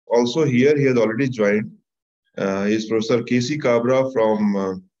also here. He has already joined. He is Professor KC Kabra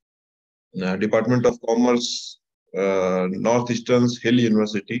from Department of Commerce, Northeastern Hill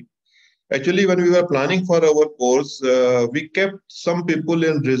University. Actually, when we were planning for our course, we kept some people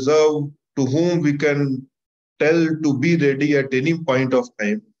in reserve to whom we can tell to be ready at any point of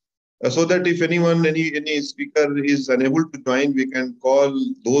time. So that if anyone, any speaker is unable to join, we can call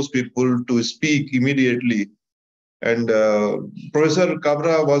those people to speak immediately. And Professor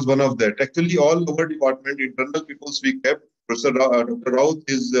Kabra was one of that. Actually, all our department, internal people we kept. Professor Dr. Raut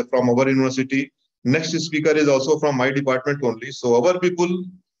is from our university. Next speaker is also from my department only. So our people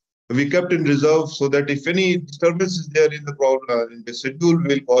we kept in reserve so that if any disturbance is there in the problem in the schedule,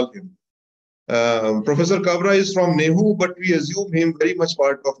 we'll call him. Professor Kabra is from Nehu, but we assume him very much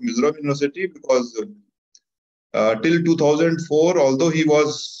part of Mizoram University because till 2004, although he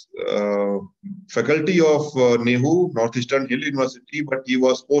was faculty of Nehu, Northeastern Hill University, but he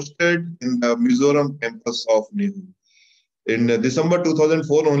was posted in the Mizoram campus of Nehu. In December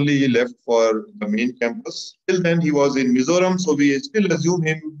 2004 only he left for the main campus. Till then he was in Mizoram, so we still assume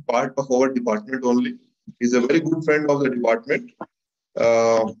him part of our department only. He's a very good friend of the department.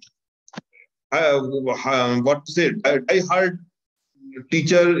 What to say? Die-hard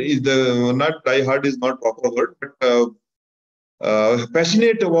teacher is not die-hard is not proper word, but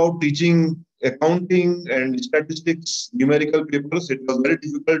passionate about teaching accounting and statistics, numerical papers. It was very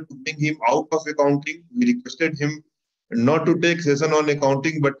difficult to bring him out of accounting. We requested him not to take session on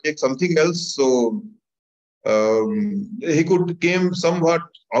accounting, but take something else. So he came somewhat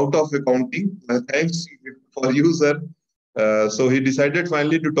out of accounting. Thanks for you, sir. So he decided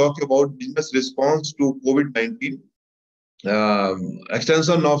finally to talk about business response to COVID-19,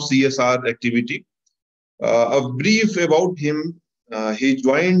 extension of CSR activity. A brief about him. He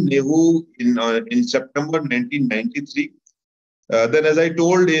joined Nehu in September 1993. Then, as I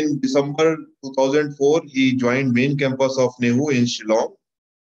told, in December 2004, he joined main campus of Nehu in Shillong.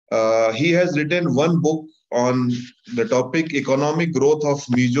 He has written one book on the topic economic growth of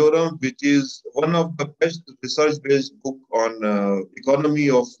Mizoram, which is one of the best research-based book on economy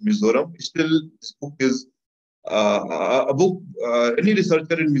of Mizoram. Still, this book is a book any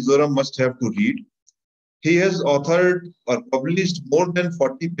researcher in Mizoram must have to read. He has authored or published more than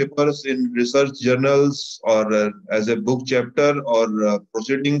 40 papers in research journals or as a book chapter or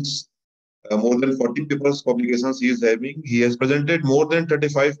proceedings. More than 40 papers publications he is having. He has presented more than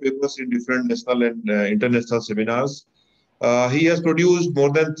 35 papers in different national and international seminars. He has produced more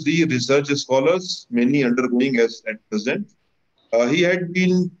than 3 research scholars, many undergoing as at present. He had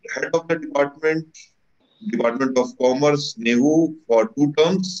been head of the Department of Commerce, Nehu, for 2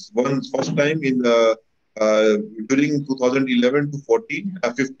 terms. One first time in the during 2011 to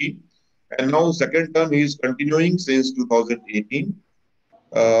 15, and now second term he is continuing since 2018.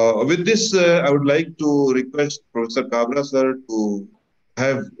 With this, I would like to request Professor Kabra sir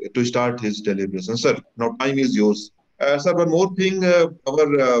to start his deliberation. Sir, now time is yours. Sir, one more thing,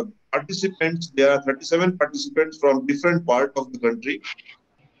 our participants, there are 37 participants from different parts of the country.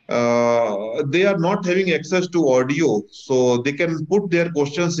 They are not having access to audio, so they can put their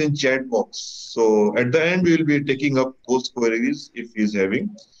questions in chat box. So at the end, we will be taking up those queries if he is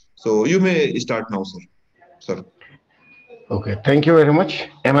having. So you may start now, sir. Sir. Okay, thank you very much.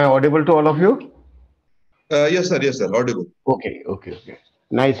 Am I audible to all of you? Yes, sir. Yes, sir. Audible. Okay.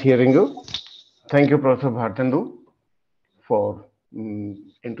 Nice hearing you. Thank you, Professor Bhartandu, for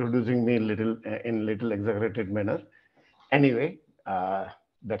introducing me in little exaggerated manner. Anyway,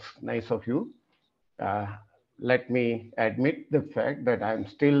 that's nice of you. Let me admit the fact that I'm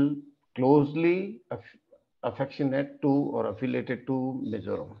still closely affectionate to or affiliated to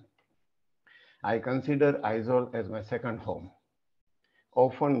Mizoram. I consider Aizawl as my second home.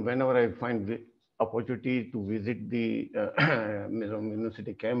 Often, whenever I find the opportunity to visit the Mizoram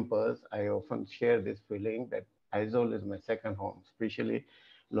University campus, I often share this feeling that Aizawl is my second home, especially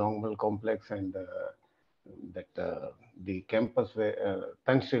Longwell Complex and the campus where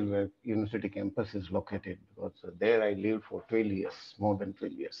Tansil, where university campus is located, because there I lived for 12 years, more than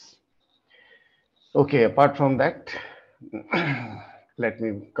 12 years. Okay, apart from that, let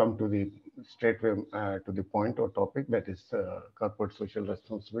me come to the straightway to the point or topic, that is corporate social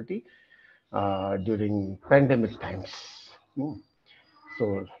responsibility during pandemic times.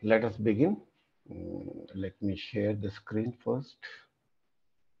 So let us begin. Let me share the screen first.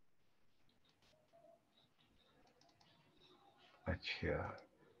 Achha.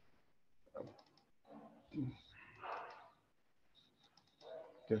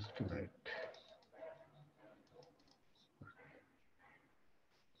 Just a minute.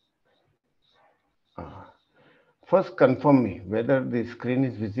 First, confirm me whether the screen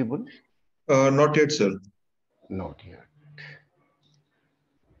is visible. Not yet, sir. Not yet.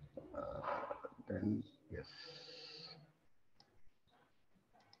 Then yes.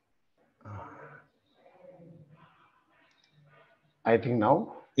 I think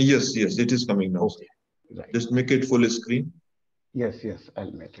now. Yes, yes, it is coming now, sir. Okay. Right. Just make it full screen. Yes, yes.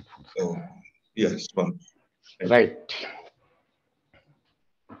 I'll make it full screen. Oh, yes, fine. Right.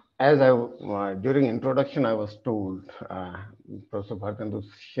 As during introduction, I was told, Professor Bhartandu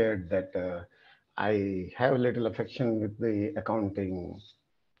shared that I have a little affection with the accounting.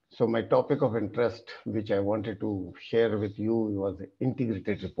 So my topic of interest, which I wanted to share with you, was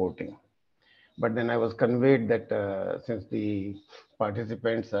integrated reporting. But then I was conveyed that since the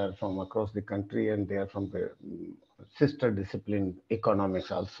participants are from across the country and they are from the sister discipline economics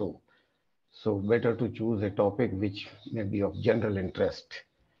also, so better to choose a topic which may be of general interest.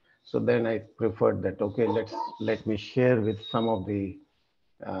 So then I preferred that, okay, let me share with some of the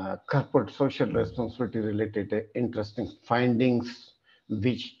corporate social responsibility related interesting findings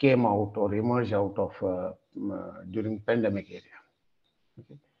which came out or emerged out of during pandemic area.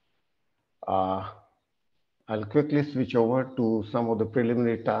 Okay. I'll quickly switch over to some of the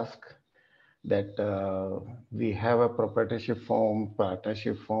preliminary tasks that we have a proprietorship form,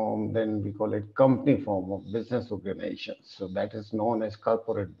 partnership form, then we call it company form of business organization. So that is known as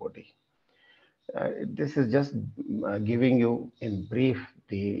corporate body. This is just giving you in brief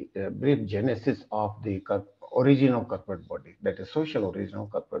the brief genesis of the origin of corporate body, that is social origin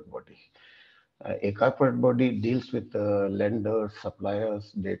of corporate body. A corporate body deals with lenders,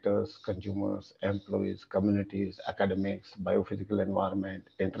 suppliers, debtors, consumers, employees, communities, academics, biophysical environment,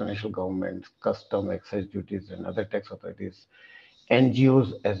 international governments, custom, excise duties, and other tax authorities,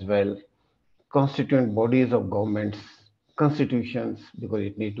 NGOs as well, constituent bodies of governments, constitutions, because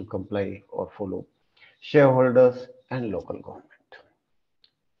it need to comply or follow, shareholders, and local government.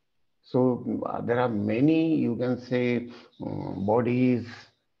 So there are many, you can say, bodies,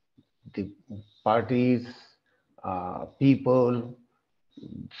 the parties, people,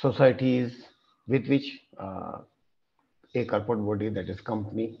 societies with which a corporate body, that is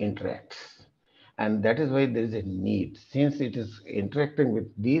company, interacts. And that is why there is a need. Since it is interacting with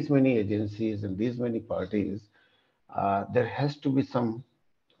these many agencies and these many parties, there has to be some,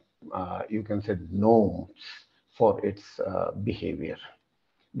 you can say, norms for its behavior.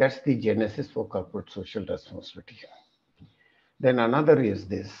 That's the genesis for corporate social responsibility. Then another is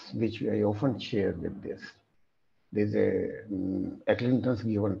this, which I often share with this. There's a Ecclington's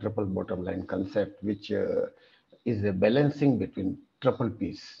given triple bottom line concept, which is a balancing between triple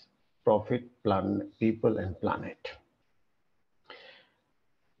P's: profit, plan, people, and planet.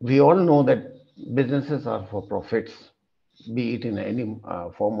 We all know that businesses are for profits, be it in any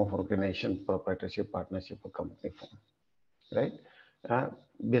form of organization, proprietorship, partnership, or company form, right? Uh,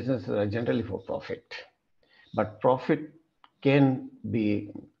 Businesses are generally for profit, but profit can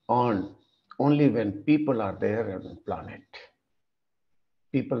be earned only when people are there on the planet.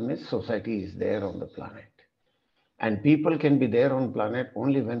 People means society is there on the planet. And people can be there on planet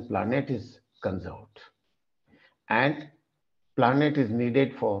only when planet is conserved. And planet is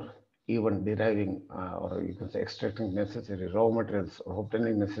needed for even deriving or you can say extracting necessary raw materials or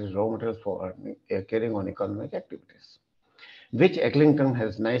obtaining necessary raw materials for carrying on economic activities, which Eglinton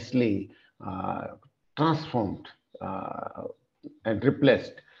has nicely transformed and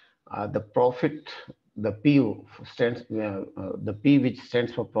replaced the profit, the P stands, the P which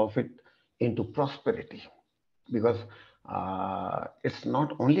stands for profit into prosperity, because it's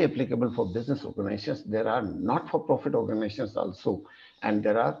not only applicable for business organizations, there are not-for-profit organizations also, and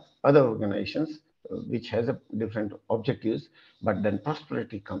there are other organizations which has a different objectives, but then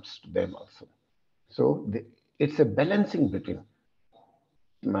prosperity comes to them also. So it's a balancing between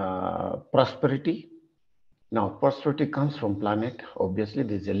prosperity. Now, prosperity comes from planet, obviously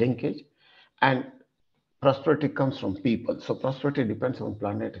there's a linkage, and prosperity comes from people. So prosperity depends on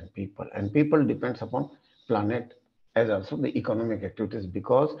planet and people depends upon planet as also the economic activities,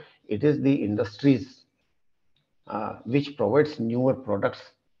 because it is the industries which provides newer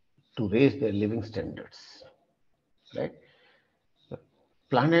products to raise their living standards, right? The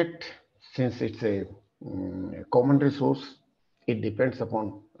planet, since it's a common resource, it depends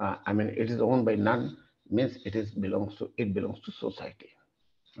upon, I mean, it is owned by none, means it belongs to society.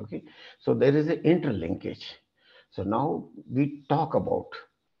 Okay, so there is an interlinkage. So now we talk about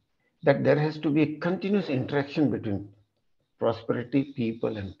that there has to be a continuous interaction between prosperity,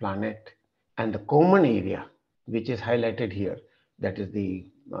 people, and planet, and the common area, which is highlighted here. That is the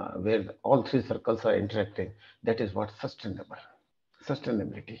where all three circles are interacting. That is what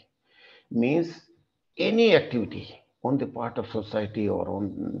sustainability means. any activity on the part of society or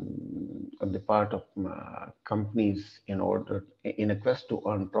on the part of companies in a quest to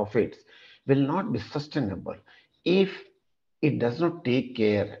earn profits will not be sustainable if it does not take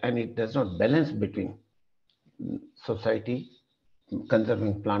care and it does not balance between society,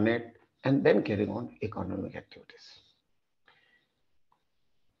 conserving planet, and then carrying on economic activities.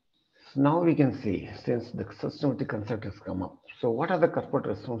 So now we can see, since the sustainability concept has come up, so what are the corporate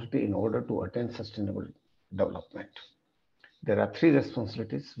responsibility in order to attain sustainable development? There are three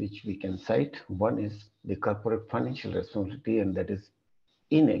responsibilities which we can cite. One is the corporate financial responsibility, and that is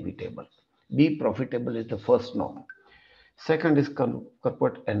inevitable. Be profitable is the first norm. Second is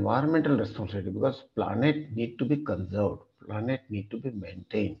corporate environmental responsibility, because planet need to be conserved, planet need to be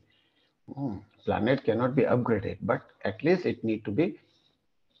maintained. Planet cannot be upgraded, but at least it need to be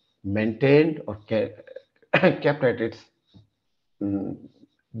maintained or kept at its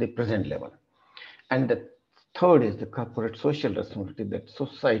the present level. And the third is the corporate social responsibility, that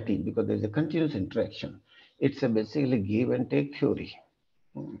society, because there's a continuous interaction. It's a basically give and take theory.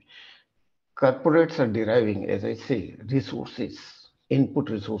 Corporates are deriving, as I say, resources, input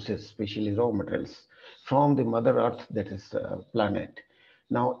resources, especially raw materials, from the mother earth, that is planet.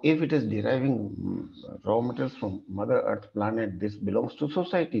 Now, if it is deriving raw materials from mother earth planet, this belongs to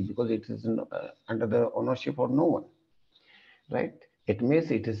society because it is under the ownership of no one, right? It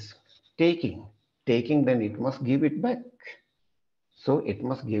means it is taking, then it must give it back. So it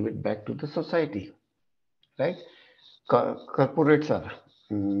must give it back to the society, right? Corporates are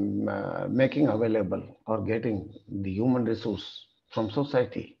making available or getting the human resource from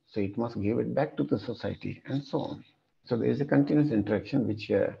society. So it must give it back to the society and so on. So there is a continuous interaction which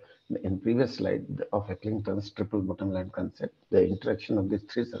in previous slide of Ecclington's triple bottom line concept, the interaction of these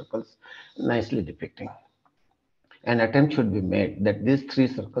three circles nicely depicting. An attempt should be made that these three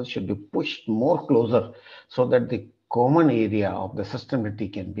circles should be pushed more closer so that the common area of the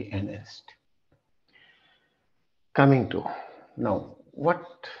sustainability can be enhanced. Coming to now, what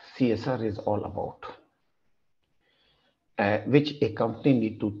CSR is all about, which a company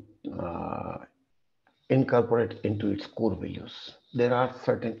need to incorporate into its core values. There are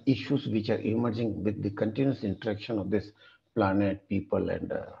certain issues which are emerging with the continuous interaction of this planet, people,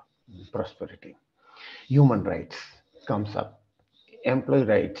 and prosperity. Human rights comes up, employee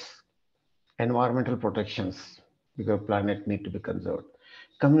rights, environmental protections, because planet need to be conserved,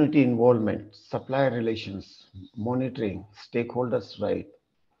 community involvement, supplier relations, monitoring, stakeholders' right,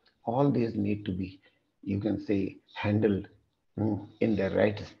 all these need to be, you can say, handled in their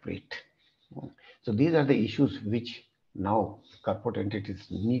right spirit. So these are the issues which now corporate entities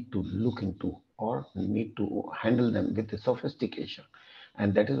need to look into or need to handle them with the sophistication.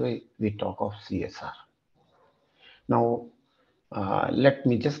 And that is why we talk of CSR. Now, let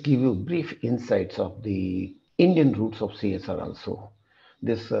me just give you brief insights of the Indian roots of CSR also.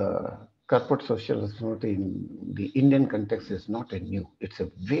 This corporate social responsibility in the Indian context is not a new, it's a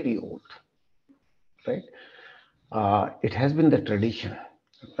very old, right? It has been the tradition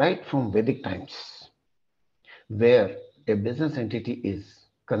right from Vedic times, where a business entity is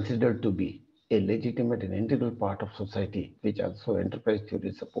considered to be a legitimate and integral part of society, which also enterprise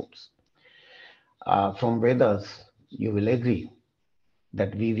theory supports. From Vedas, you will agree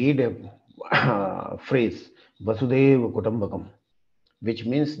that we read a phrase, Vasudeva Kutumbakam, which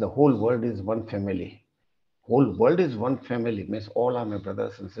means the whole world is one family. Whole world is one family, means all are my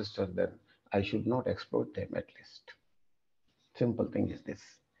brothers and sisters, then I should not exploit them at least. Simple thing is this.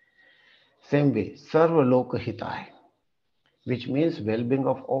 Same way, Sarva Loka Hitai, which means well-being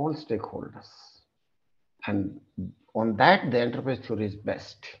of all stakeholders. And on that, the enterprise theory is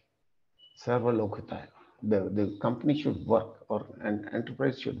best. Sarva Loka Hitai. The company should work, or an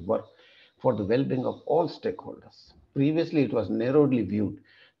enterprise should work for the well-being of all stakeholders. Previously, it was narrowly viewed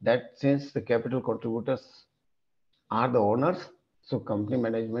that since the capital contributors are the owners, so company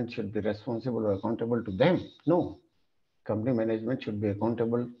management should be responsible or accountable to them. No, company management should be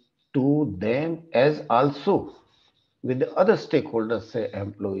accountable to them as also with the other stakeholders, say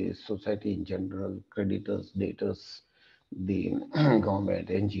employees, society in general, creditors, debtors, the government,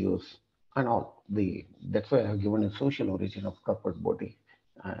 NGOs, and all. That's why I have given a social origin of corporate body,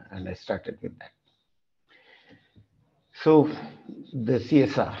 and I started with that. So the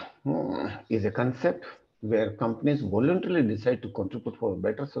CSR is a concept where companies voluntarily decide to contribute for a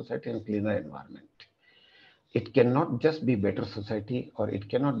better society and cleaner environment. It cannot just be better society, or it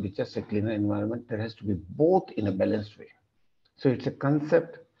cannot be just a cleaner environment. There has to be both in a balanced way. So it's a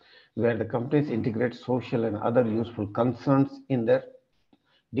concept where the companies integrate social and other useful concerns in their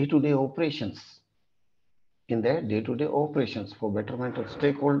day-to-day operations in their day-to-day operations for betterment of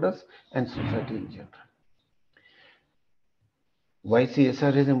stakeholders and society in general. Why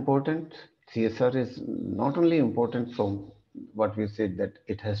CSR is important? CSR is not only important from what we said that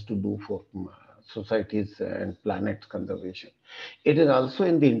it has to do for societies and planet conservation. It is also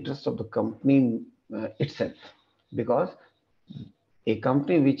in the interest of the company itself, because a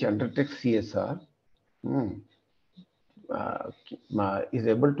company which undertakes CSR is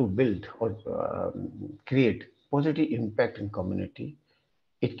able to build or create positive impact in community.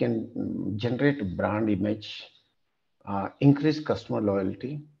 It can generate brand image, increase customer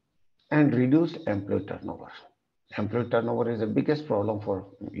loyalty, and reduce employee turnover. Employee turnover is the biggest problem for,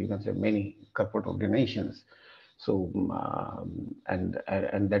 you can say, many corporate organizations. So, and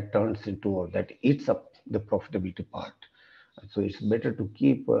that turns into, or that eats up the profitability part. So it's better to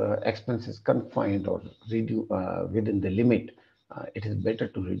keep expenses confined or reduce within the limit. It is better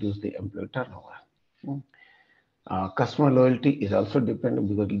to reduce the employee turnover. Customer loyalty is also dependent,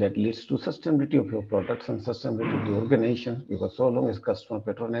 because that leads to sustainability of your products and sustainability of the organization, because so long as customer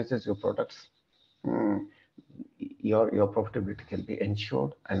patronizes your products, your profitability can be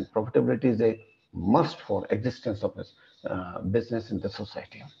ensured, and profitability is a must for existence of this business in the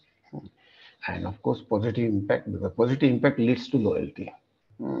society. And of course, positive impact, because positive impact leads to loyalty.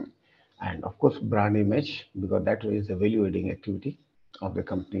 And of course, brand image, because that is a value-adding activity of the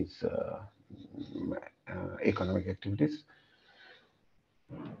company's economic activities.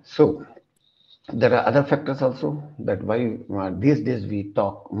 So there are other factors also that why these days we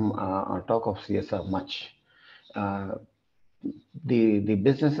talk of CSR much. The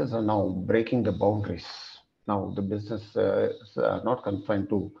businesses are now breaking the boundaries. Now the businesses are not confined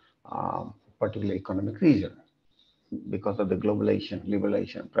to particular economic region because of the globalization,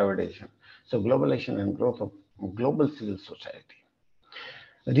 liberalization, privatization. So globalization and growth of global civil society.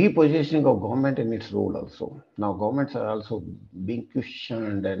 Repositioning of government in its role also. Now governments are also being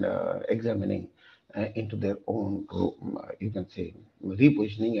questioned and examining into their own, you can say,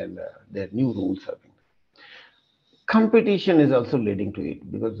 repositioning, and their new rules are being. Competition is also leading to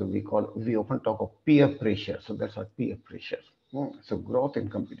it, because we often talk of peer pressure. So that's what peer pressure. So growth in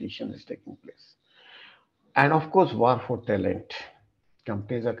competition is taking place. And of course, war for talent.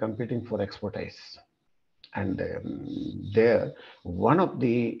 Companies are competing for expertise. And there, one of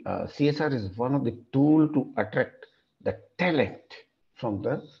the CSR is one of the tool to attract the talent from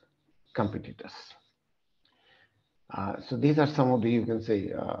the competitors. So these are some of the, you can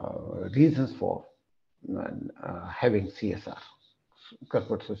say, reasons for having CSR,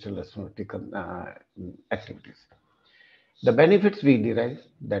 corporate social responsibility activities. The benefits we derive,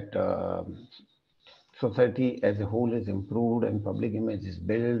 that society as a whole is improved and public image is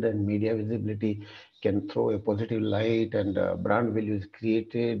built and media visibility can throw a positive light, and brand value is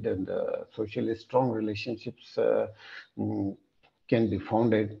created, and socially strong relationships can be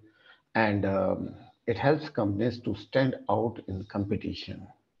founded, and it helps companies to stand out in competition.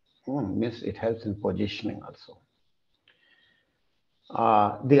 Means it helps in positioning also.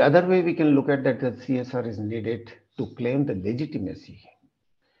 The other way we can look at that, the CSR is needed to claim the legitimacy.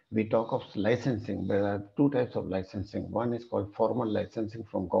 We talk of licensing. There are two types of licensing. One is called formal licensing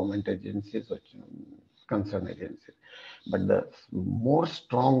from government agencies or concerned agencies. But the more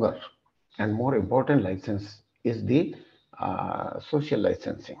stronger and more important license is the social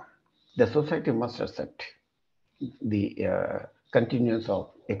licensing. The society must accept the continuance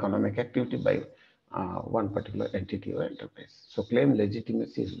of economic activity by one particular entity or enterprise. So claim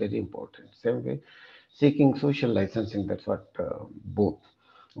legitimacy is very important. Same way, seeking social licensing, that's what both.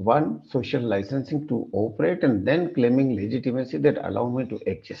 One, social licensing to operate, and then claiming legitimacy that allow me to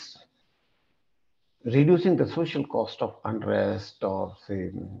exist. Reducing the social cost of unrest or say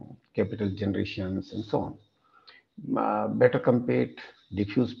capital generations and so on. Better compete,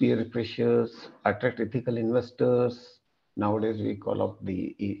 diffuse peer pressures, attract ethical investors. Nowadays we call up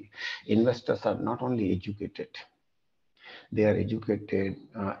the investors are not only educated, they are educated,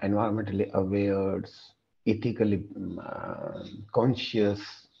 environmentally aware, ethically conscious,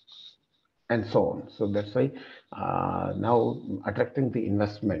 and so on. So that's why now attracting the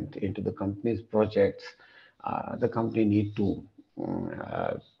investment into the company's projects, the company need to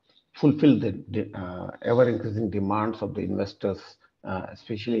fulfill the ever-increasing demands of the investors,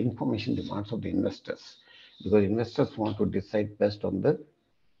 especially information demands of the investors, because investors want to decide based on the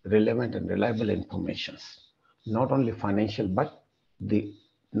relevant and reliable informations, not only financial, but the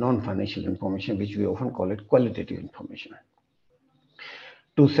non-financial information, which we often call it qualitative information.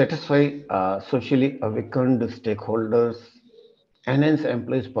 To satisfy socially awakened stakeholders, enhance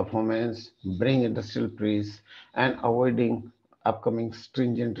employees' performance, bring industrial peace, and avoiding upcoming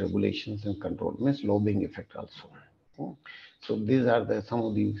stringent regulations and control, means lobbying effect also. So these are some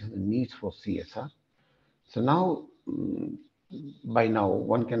of the needs for CSR. So now, by now,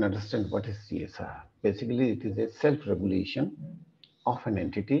 one can understand what is CSR. Basically, it is a self-regulation of an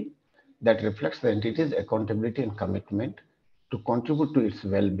entity that reflects the entity's accountability and commitment to contribute to its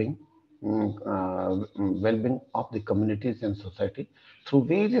well-being, well-being of the communities and society through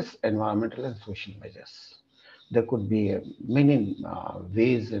various environmental and social measures. There could be many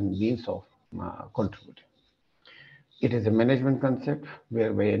ways and means of contributing. It is a management concept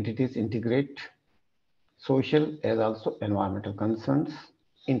whereby entities integrate social as also environmental concerns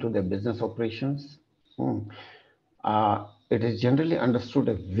into their business operations. It is generally understood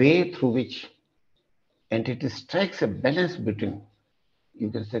a way through which entity strikes a balance between, you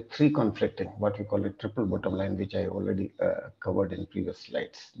can say, three conflicting, what we call a triple bottom line, which I already covered in previous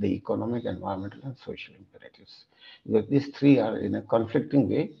slides, the economic, environmental, and social imperatives. Because these three are in a conflicting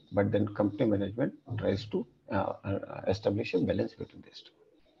way, but then company management tries to establish a balance between these two.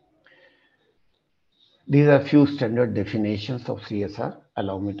 These are few standard definitions of CSR.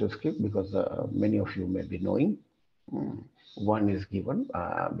 Allow me to skip because many of you may be knowing. One is given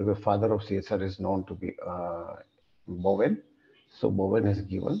because father of CSR is known to be Bowen. So Bowen has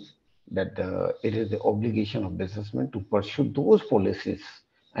given that it is the obligation of businessmen to pursue those policies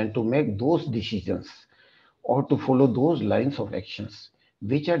and to make those decisions or to follow those lines of actions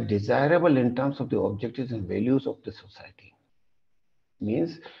which are desirable in terms of the objectives and values of the society.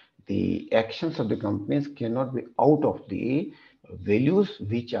 Means the actions of the companies cannot be out of the values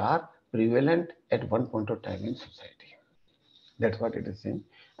which are prevalent at one point of time in society. That's what it is saying.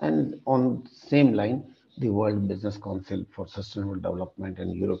 And on same line, the World Business Council for Sustainable Development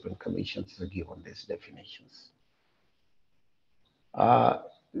and European Commissions have given these definitions.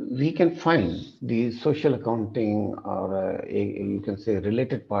 We can find the social accounting or you can say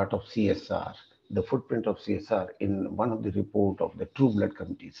related part of CSR, the footprint of CSR in one of the report of the True Blood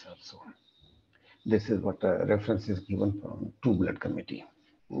committees also. This is what reference is given from True Blood Committee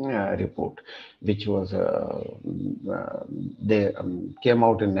report, which was they came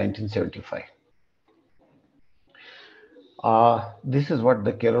out in 1975. This is what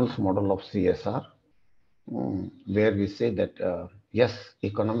the Carroll's model of CSR, where we say that yes,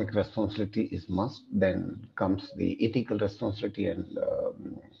 economic responsibility is must, then comes the ethical responsibility and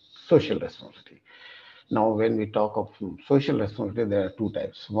social responsibility. Now, when we talk of social responsibility, there are two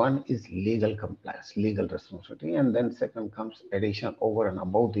types. One is legal compliance, legal responsibility, and then second comes addition over and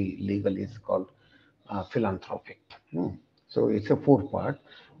above the legal is called philanthropic. So it's a four-part: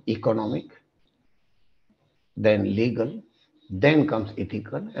 economic, then legal, then comes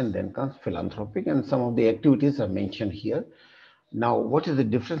ethical, and then comes philanthropic. And some of the activities are mentioned here. Now, what is the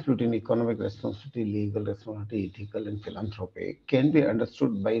difference between economic responsibility, legal responsibility, ethical, and philanthropic can be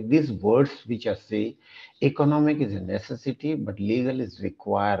understood by these words which are say, economic is a necessity, but legal is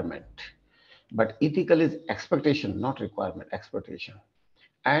requirement. But ethical is expectation, not requirement, expectation.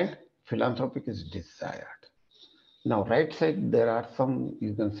 And philanthropic is desired. Now, right side, there are some,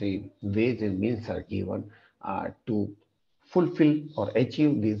 you can say, ways and means are given to fulfill or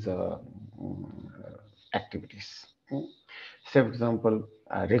achieve these activities. Say, for example,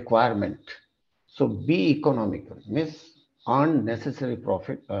 requirement. So be economical, means earn necessary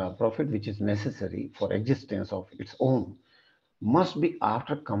profit, profit which is necessary for existence of its own, must be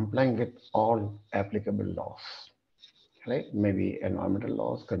after complying with all applicable laws, right? Maybe environmental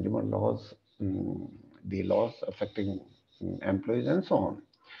laws, consumer laws, the laws affecting employees and so on.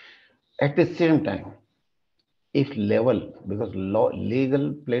 At the same time, if level, because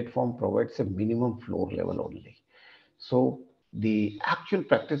legal platform provides a minimum floor level only. So the actual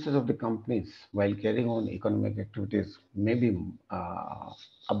practices of the companies while carrying on economic activities may be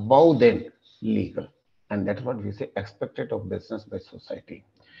above than legal. And that's what we say expected of business by society,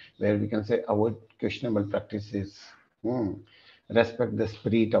 where we can say avoid questionable practices, respect the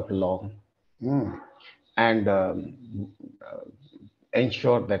spirit of law, and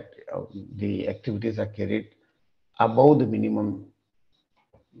ensure that the activities are carried above the minimum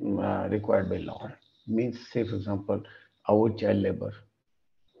required by law. Means, say, for example, avoid child labor,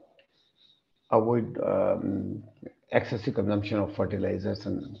 avoid excessive consumption of fertilizers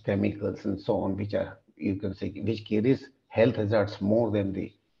and chemicals and so on, which are, you can say, which carries health hazards more than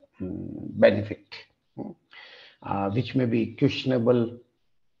the benefit, which may be questionable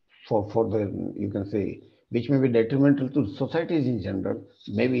for the, you can say, which may be detrimental to societies in general,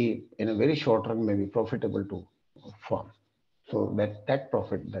 maybe in a very short run, may be profitable to firm. So that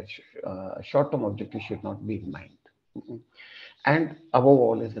profit, that short-term objective should not be in mind. And above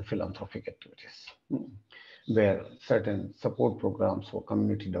all is the philanthropic activities. where certain support programs for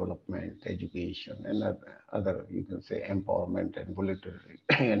community development, education, and other, you can say, empowerment and voluntary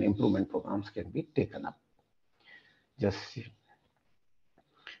and improvement programs can be taken up. Just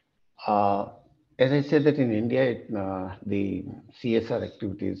uh, as I said that in India, the CSR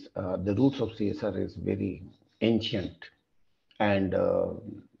activities, the roots of CSR is very ancient, and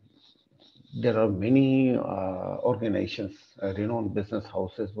there are many organizations, renowned business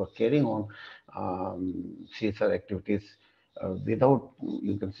houses were carrying on CSR activities without,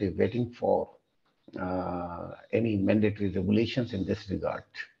 you can say, waiting for any mandatory regulations in this regard,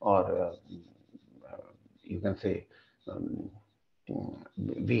 or you can say, um,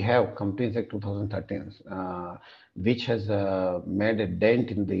 we have companies like 2013, which has made a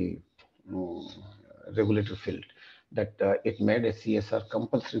dent in the um, regulatory field, that it made a CSR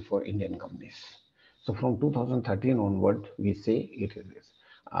compulsory for Indian companies. So from 2013 onward, we say it is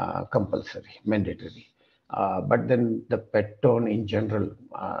compulsory, mandatory. But then the pattern in general,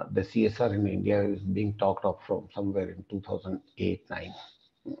 the CSR in India is being talked of from somewhere in 2008-9.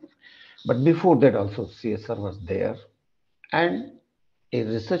 But before that also CSR was there, and a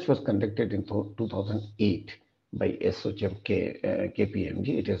research was conducted in 2008 by SOCHM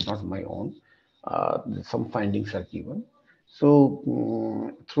KPMG. It is not my own. Some findings are given.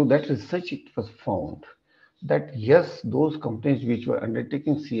 So through that research, it was found that yes, those companies which were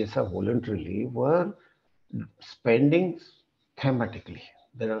undertaking CSR voluntarily were spending thematically.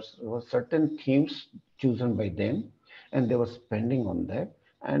 Were certain themes chosen by them, and they were spending on that.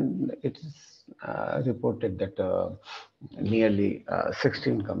 And it is reported that nearly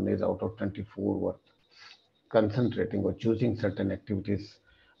 16 companies out of 24 were concentrating or choosing certain activities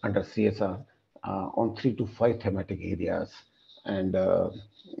under CSR on 3 to 5 thematic areas, and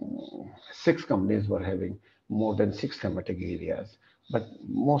 6 companies were having more than 6 thematic areas. But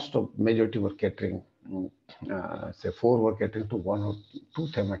most of majority were catering, say 4 were catering to 1 or 2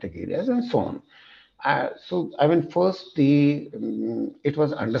 thematic areas, and so on. So I mean, first it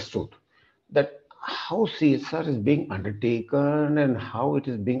was understood that how CSR is being undertaken and how it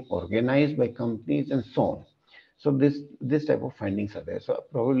is being organized by companies and so on. So this type of findings are there. So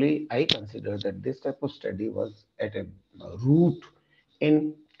probably I consider that this type of study was at a root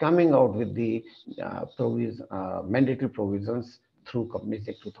in coming out with the mandatory provisions through Companies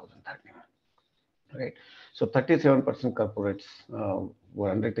Act 2013. Right. So 37% corporates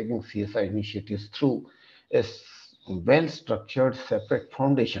were undertaking CSR initiatives through a well-structured separate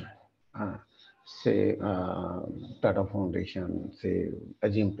foundation. Uh, say Tata Foundation, say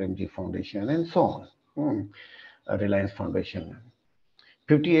Ajim Premji Foundation, and so on. Reliance Foundation.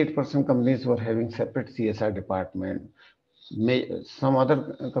 58% companies were having separate CSR department. Some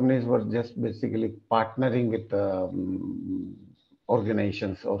other companies were just basically partnering with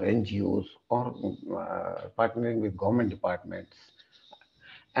organizations or NGOs, or partnering with government departments.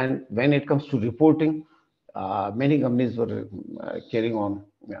 And when it comes to reporting, many companies were carrying on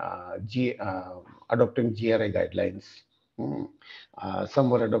adopting GRI guidelines. Mm. Some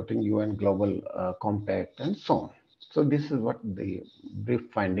were adopting UN Global Compact, and so on. So this is what the brief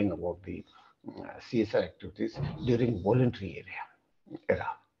finding about the CSR activities during voluntary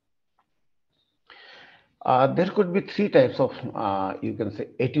era. There could be 3 types of, you can say,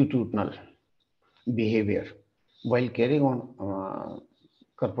 attitudinal behavior while carrying on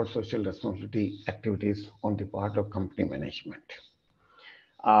corporate social responsibility activities on the part of company management.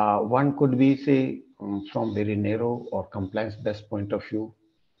 One could be, say, from very narrow or compliance-based point of view.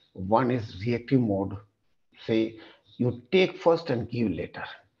 One is reactive mode. Say, you take first and give later.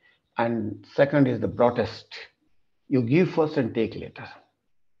 And second is the broadest. You give first and take later.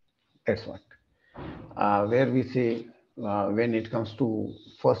 That's what. Where we say, when it comes to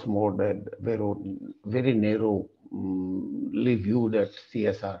first mode, very narrow viewed at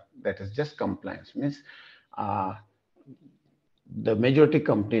CSR, that is just compliance, means the majority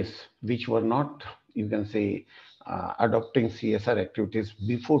companies which were not, you can say, adopting CSR activities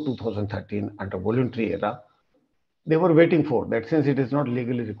before 2013 under voluntary era, they were waiting for that. Since it is not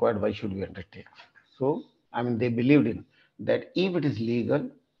legally required, why should we undertake? So, I mean, they believed in that if it is legal,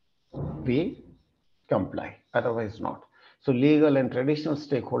 we comply, otherwise not. So legal and traditional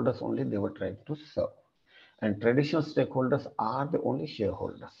stakeholders only they were trying to serve. And traditional stakeholders are the only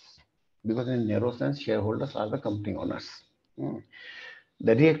shareholders, because in narrow sense, shareholders are the company owners.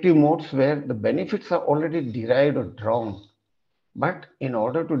 The reactive modes where the benefits are already derived or drawn, but in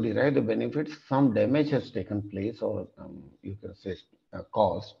order to derive the benefits, some damage has taken place, or you can say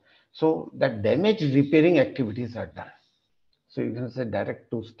caused. So that damage repairing activities are done. So you can say direct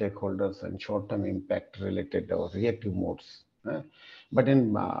to stakeholders and short-term impact related or reactive modes But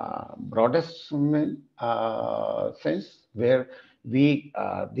in broadest sense, where the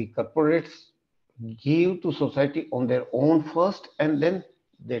corporates give to society on their own first, and then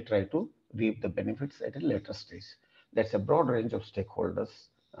they try to reap the benefits at a later stage. That's a broad range of stakeholders.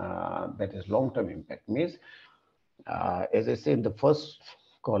 That is long-term impact. Means, as I say in the first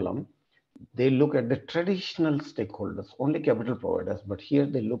column, they look at the traditional stakeholders, only capital providers, but here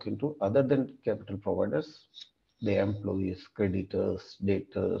they look into other than capital providers, the employees, creditors,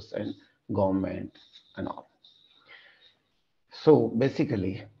 debtors, and government and all. So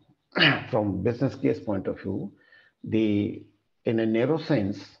basically, from business case point of view, in a narrow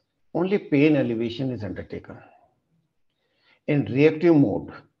sense, only pain alleviation is undertaken. In reactive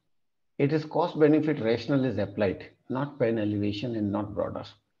mode, it is cost benefit rationale is applied, not pain alleviation and not broader.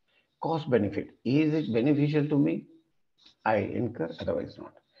 Cost benefit, is it beneficial to me? I incur, otherwise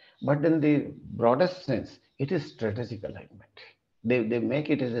not. But in the broadest sense, it is strategic alignment. They make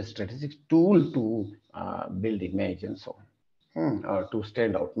it as a strategic tool to build image and so on, or to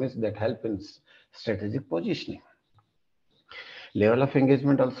stand out, means that help in strategic positioning. Level of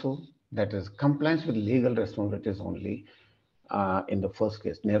engagement also, that is compliance with legal responsibilities only in the first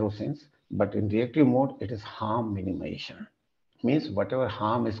case, narrow sense, but in reactive mode, it is harm minimization. Means whatever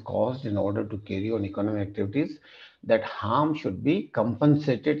harm is caused in order to carry on economic activities, that harm should be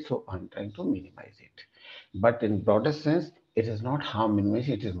compensated. So I'm trying to minimize it. But in broader sense, it is not harm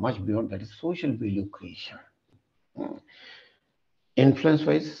minimization, it is much beyond that, is social value creation. Influence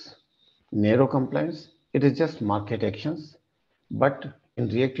wise, narrow compliance, it is just market actions. But in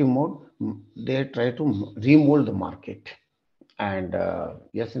reactive mode, they try to remold the market. And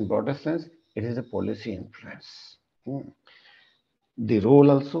yes, in broader sense, it is a policy influence. The role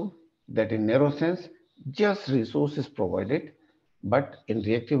also, that in narrow sense, just resources provided, but in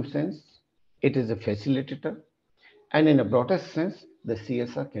reactive sense, it is a facilitator. And in a broader sense, the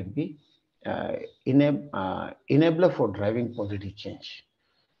CSR can be enabler for driving positive change.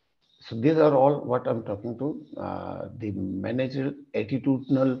 So these are all what I'm talking to, the managerial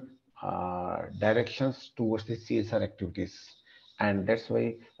attitudinal directions towards the CSR activities. And that's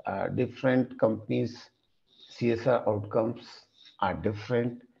why different companies' CSR outcomes are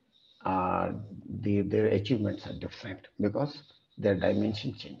different. Their achievements are different because their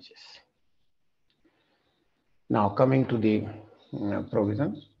dimension changes. Now coming to the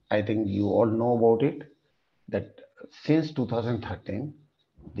provision, I think you all know about it, that since 2013,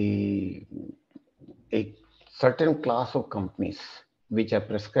 a certain class of companies which are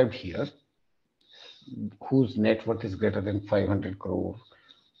prescribed here, whose net worth is greater than 500 crore,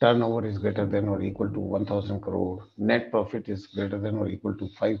 turnover is greater than or equal to 1000 crore, net profit is greater than or equal to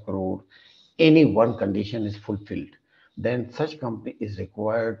 5 crore, any one condition is fulfilled, then such company is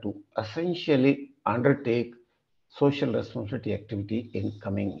required to essentially undertake social responsibility activity in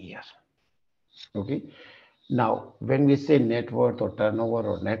coming year. Okay. Now, when we say net worth or turnover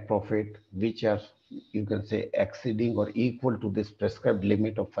or net profit, which are, you can say, exceeding or equal to this prescribed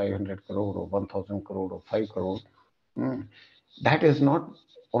limit of 500 crore or 1000 crore or 5 crore, that is not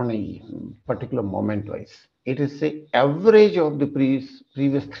on a particular moment wise. It is the average of the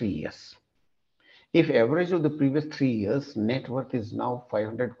previous 3 years. If average of the previous 3 years, net worth is now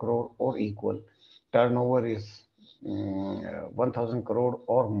 500 crore or equal, turnover is 1000 crore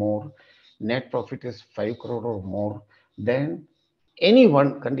or more, net profit is 5 crore or more, then any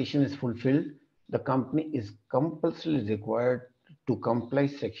one condition is fulfilled, the company is compulsorily required to comply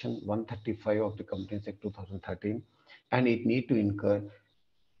section 135 of the Companies Act 2013, and it need to incur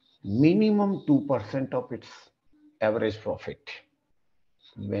minimum 2% of its average profit.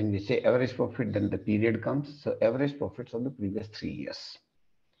 When we say average profit, then the period comes. So average profits of the previous 3 years,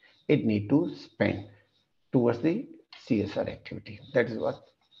 it need to spend towards the CSR activity. That is what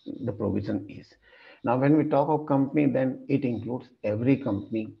the provision is. Now, when we talk of company, then it includes every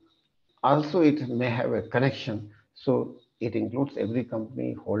company. Also, it may have a connection. So it includes every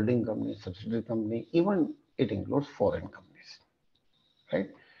company, holding company, subsidiary company, even it includes foreign companies, right?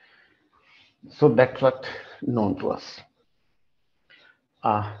 So that's what known to us.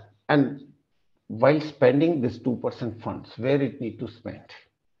 And while spending this 2% funds, where it need to spend,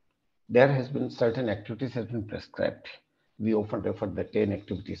 there has been certain activities has been prescribed. We often refer the 10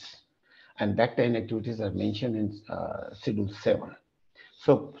 activities, and that 10 activities are mentioned in Schedule 7.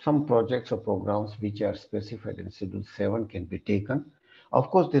 So some projects or programs which are specified in Schedule 7 can be taken. Of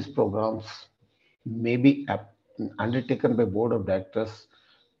course, these programs may be undertaken by Board of Directors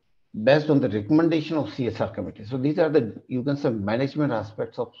based on the recommendation of CSR committee. So these are the, you can say, management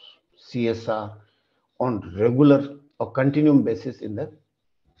aspects of CSR on regular or continuum basis in the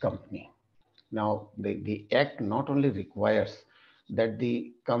company. Now, the Act not only requires that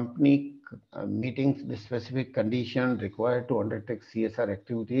the company meeting the specific condition required to undertake CSR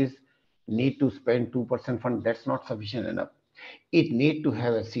activities need to spend 2% fund. That's not sufficient enough. It need to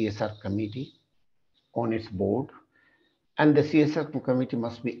have a CSR committee on its board, and the CSR committee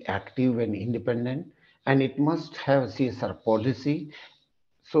must be active and independent, and it must have a CSR policy.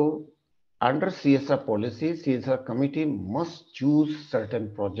 So under CSR policy, CSR committee must choose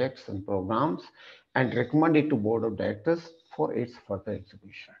certain projects and programs and recommend it to board of directors for its further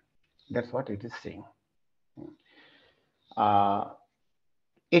execution. That's what it is saying. Uh,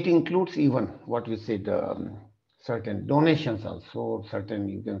 it includes even what we said, certain donations also, certain,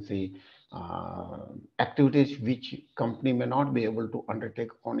 you can say, activities which company may not be able to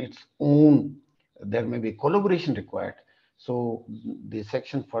undertake on its own. There may be collaboration required. So the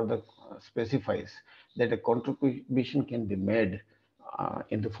section further specifies that a contribution can be made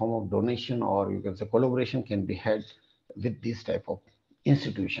in the form of donation, or you can say collaboration can be had with these type of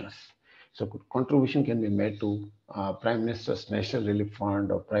institutions. So contribution can be made to Prime Minister's National Relief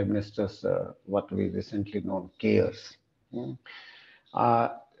Fund or Prime Minister's what we recently known CARES. Mm.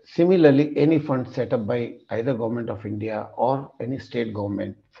 Similarly, any fund set up by either government of India or any state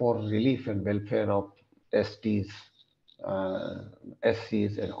government for relief and welfare of STs, uh,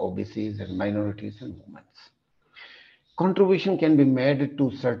 SCs and OBCs and minorities and women. Contribution can be made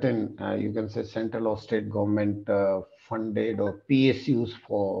to certain, you can say, central or state government funded or PSUs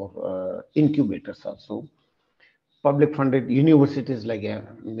for incubators also. Public funded universities like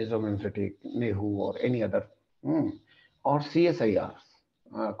Mizoram University, NEHU, or any other, or CSIRs,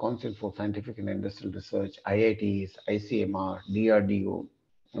 Council for Scientific and Industrial Research, IITs, ICMR, DRDO.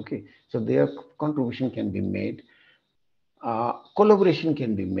 Okay, so their contribution can be made. Collaboration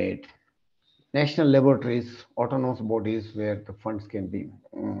can be made. National laboratories, autonomous bodies where the funds can be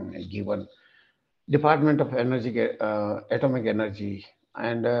given. Department of Energy, Atomic Energy,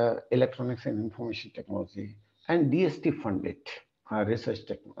 and Electronics and Information Technology, and DST funded research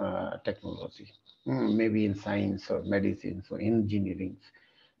technology, maybe in science or medicine or engineering,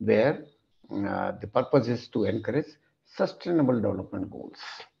 where the purpose is to encourage sustainable development goals,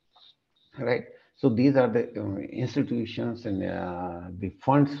 right? So these are the institutions and the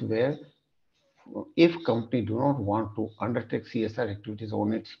funds where if company do not want to undertake CSR activities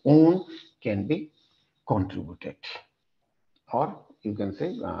on its own, can be contributed, or you can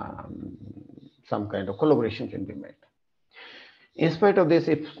say some kind of collaboration can be made. In spite of this,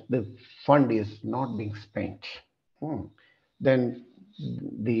 if the fund is not being spent, then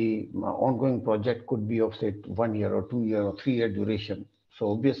the ongoing project could be of say 1 year or 2 year or 3 year duration.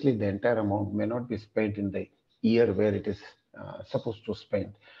 So obviously the entire amount may not be spent in the year where it is supposed to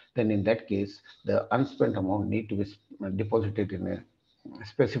spend. Then in that case, the unspent amount need to be deposited in a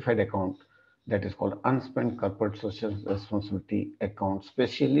specified account that is called unspent corporate social responsibility account,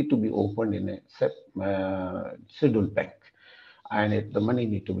 specially to be opened in a scheduled bank, and the money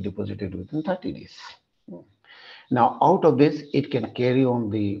need to be deposited within 30 days. Now, out of this, it can carry on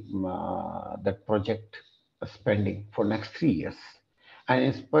the that project spending for next 3 years. And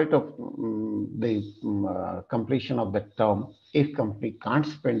in spite of the completion of that term, if company can't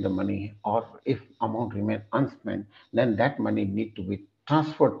spend the money or if amount remain unspent, then that money need to be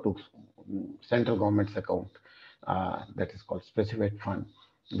transferred to central government's account that is called specified fund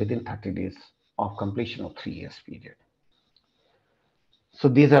within 30 days of completion of 3 years period. So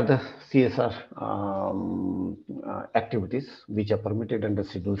these are the CSR activities which are permitted under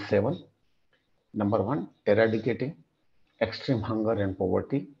Schedule 7. Number 1, eradicating extreme hunger and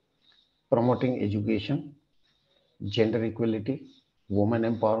poverty, promoting education, gender equality, women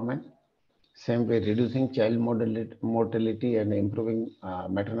empowerment, same way reducing child mortality and improving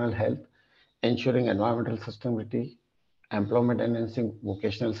maternal health, ensuring environmental sustainability, employment enhancing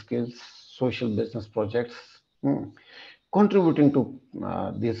vocational skills, social business projects, contributing to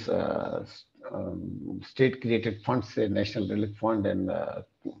these state created funds, say National Relief Fund and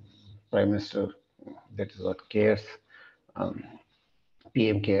Prime Minister, that is what CARES,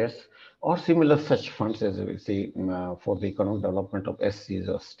 PM CARES, or similar such funds as we say for the economic development of SCs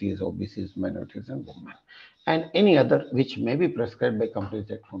or STs, OBCs, minorities and women, and any other which may be prescribed by companies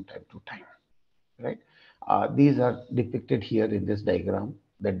Act from time to time, right? These are depicted here in this diagram,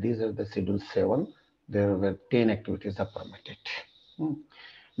 that these are the Schedule 7, there were 10 activities are permitted.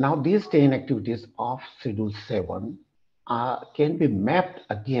 Now these 10 activities of Schedule 7 can be mapped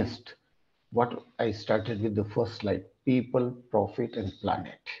against what I started with the first slide, people, profit and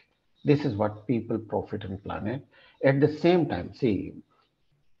planet. This is what people, profit and planet. At the same time, see,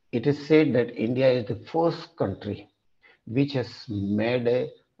 it is said that India is the first country which has made a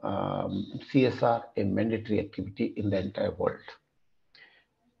CSR a mandatory activity in the entire world,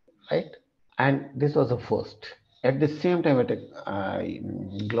 right? And this was the first. At the same time, at a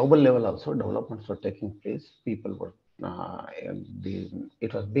global level also, developments were taking place. People were,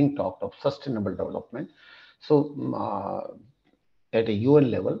 it was being talked of sustainable development. So at a UN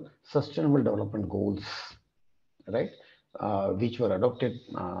level, sustainable development goals, right, which were adopted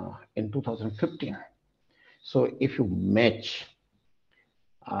in 2015. So if you match,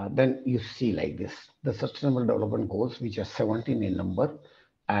 then you see like this, the sustainable development goals, which are 17 in number,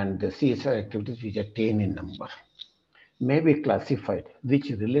 and the CSR activities, which are 10 in number, may be classified, which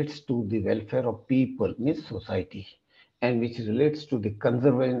relates to the welfare of people, means society, and which relates to the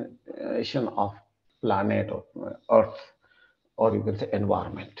conservation of planet or earth, or you can say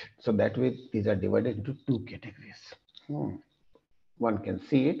environment. So that way, these are divided into two categories. One can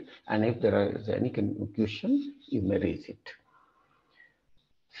see it, and if there is any question, you may raise it.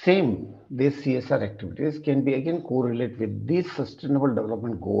 Same, these CSR activities can be again correlated with these sustainable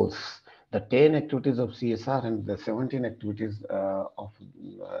development goals. The 10 activities of CSR and the 17 activities of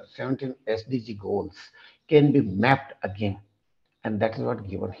 17 SDG goals can be mapped again, and that is what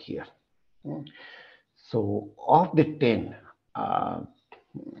given here. So of the 10,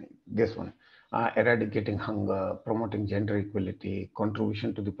 this one, eradicating hunger, promoting gender equality,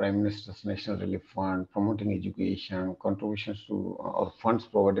 contribution to the Prime Minister's National Relief Fund, promoting education, contributions to or funds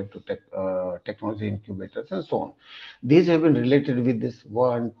provided to technology incubators, and so on. These have been related with this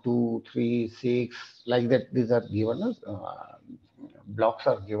 1, 2, 3, 6, like that. These are given as blocks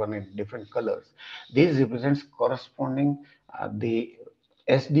are given in different colors. These represents corresponding the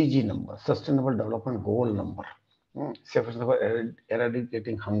SDG number, Sustainable Development Goal number. Say, for example,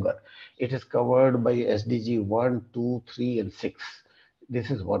 eradicating hunger. It is covered by SDG 1, 2, 3, and 6. This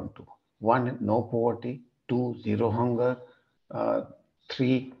is 1, 2. 1, no poverty. 2, zero hunger.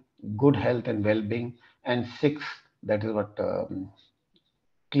 3, good health and well-being. And 6, that is what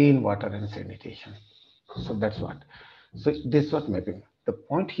clean water and sanitation. So that's what. So this is what mapping. The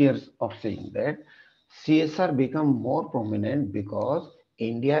point here of saying that CSR become more prominent because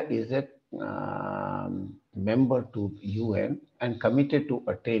India is a member to UN and committed to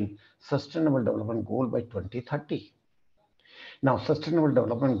attain Sustainable Development Goal by 2030. Now, Sustainable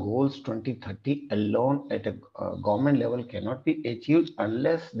Development Goals 2030 alone at a government level cannot be achieved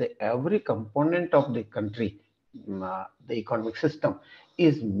unless every component of the country, the economic system,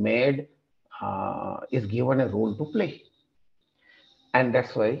 is made, is given a role to play. And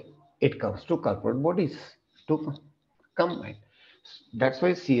that's why it comes to corporate bodies to combine. That's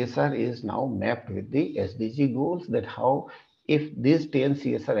why CSR is now mapped with the SDG goals, that how if these 10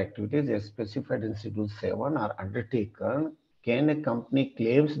 CSR activities as specified in Schedule 7 are undertaken, can a company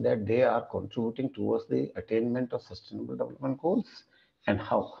claims that they are contributing towards the attainment of sustainable development goals, and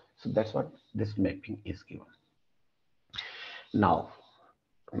how? So that's what this mapping is given. Now,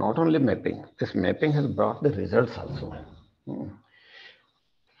 not only mapping, this mapping has brought the results also.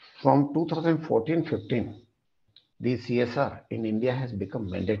 From 2014-15, the CSR in India has become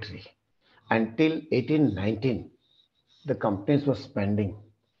mandatory. Until 18-19, the companies were spending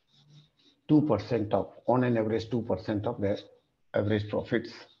 2% of, on an average 2% of their average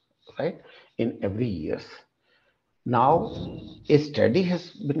profits, right, in every years. Now, a study has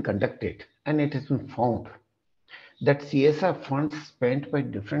been conducted and it has been found that CSR funds spent by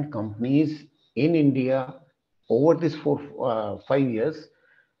different companies in India over these 5 years,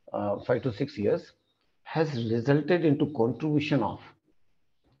 5 to 6 years, has resulted into contribution of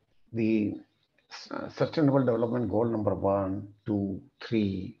the Sustainable Development Goal number 1, 2,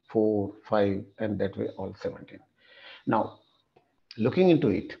 3, 4, 5, and that way all 17. Now, looking into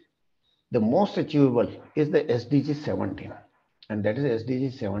it, the most achievable is the SDG 17, and that is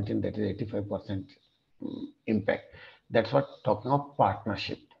SDG 17, that is 85% impact. That's what talking of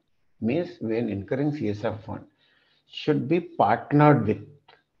partnership means. When incurring CSR fund should be partnered with,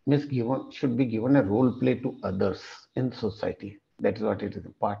 means should be given a role play to others in society. That is what it is, a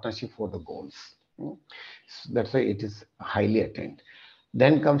partnership for the goals. So that's why it is highly attained.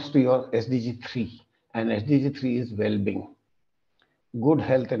 Then comes to your SDG 3, and SDG 3 is well-being, good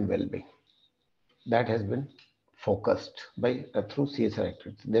health and well-being. That has been focused by through CSR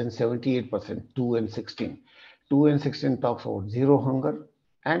activities. Then 78%, 2 and 16. 2 and 16 talks about zero hunger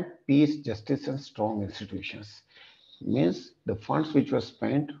and peace, justice, and strong institutions. Means the funds which were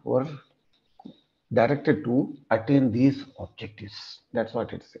spent were directed to attain these objectives. That's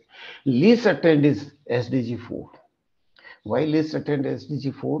what it is. Least attained is SDG 4. Why least attained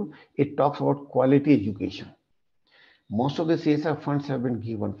SDG 4? It talks about quality education. Most of the CSR funds have been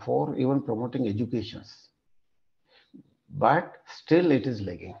given for even promoting educations. but still it is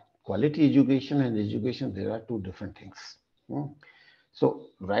lagging. Quality education and education, there are two different things. Hmm. So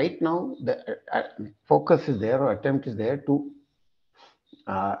right now, the focus is there, or attempt is there to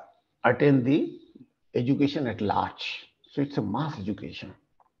uh, attain the education at large. So it's a mass education.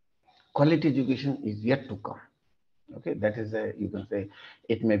 Quality education is yet to come. Okay, that is a, you can say,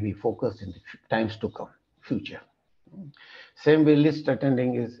 it may be focused in the times to come, future. Same way, list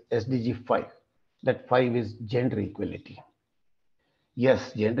attending is SDG 5. That 5 is gender equality.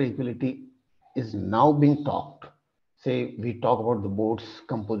 Yes, gender equality is now being talked. Say we talk about the board's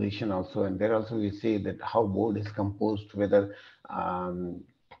composition also, and there also we say that how board is composed, whether um,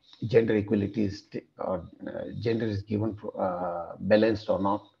 gender equality is or gender is given balanced or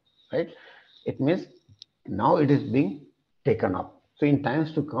not, right? It means now it is being taken up. So in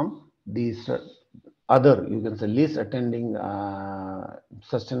times to come, these other, you can say, least attending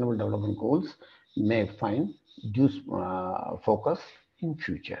sustainable development goals may find due focus in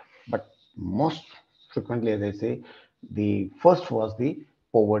future. But most frequently, as I say, the first was the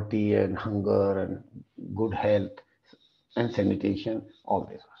poverty and hunger and good health and sanitation, all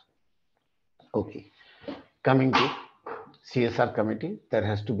this. Okay. Coming to CSR committee, there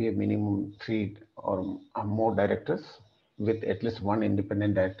has to be a minimum 3 or more directors with at least one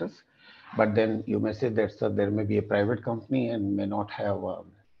independent directors. But then you may say that there may be a private company and may not have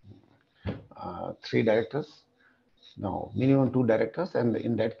 3 directors. No, minimum 2 directors, and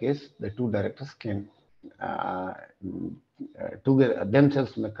in that case, the 2 directors can together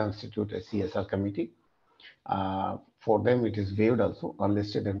themselves may constitute a CSR committee. For them, it is waived also.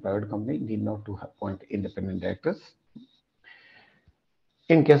 Unlisted and private company need not to appoint independent directors.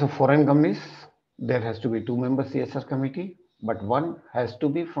 In case of foreign companies, there has to be 2-member CSR committee, but one has to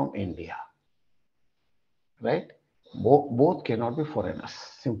be from India, right? Both cannot be foreigners.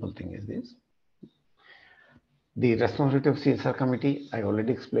 Simple thing is this. The responsibility of CSR committee, I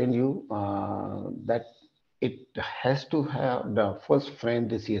already explained you that it has to have the first frame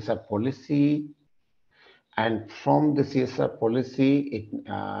the CSR policy, and from the CSR policy,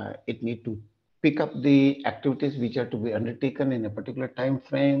 it need to pick up the activities which are to be undertaken in a particular time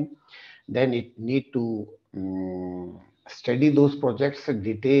frame. Then it need to study those projects in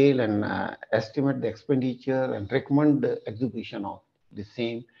detail and estimate the expenditure and recommend the execution of the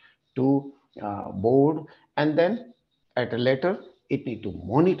same to board. And then at a later, it need to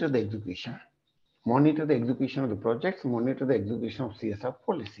monitor the execution of the projects, monitor the execution of CSR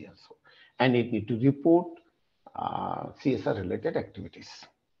policy also, and it need to report CSR related activities.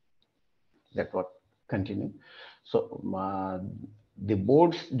 That what continue. So the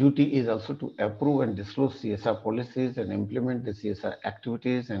board's duty is also to approve and disclose CSR policies and implement the CSR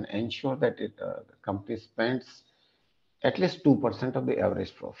activities and ensure that the company spends at least 2% of the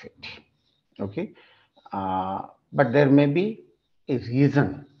average profit. Okay, but there may be a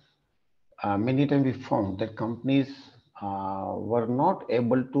reason. Many times we found that companies were not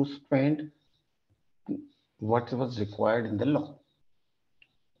able to spend what was required in the law.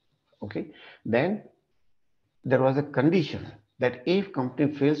 Okay, then there was a condition that if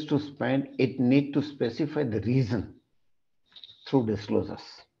company fails to spend, it need to specify the reason through disclosures.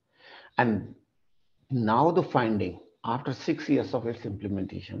 And now the finding after 6 years of its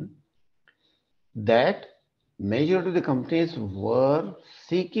implementation, that majority of the companies were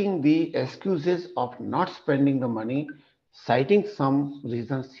seeking the excuses of not spending the money, citing some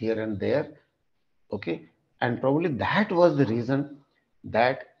reasons here and there. Okay, and probably that was the reason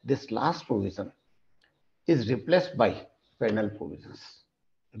that this last provision is replaced by penal provisions.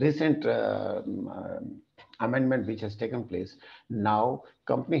 Recent amendment which has taken place, now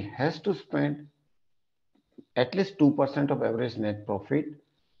company has to spend at least 2% of average net profit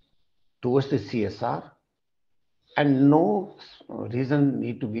towards the CSR, and no reason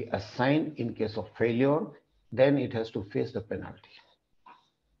need to be assigned in case of failure. Then it has to face the penalty.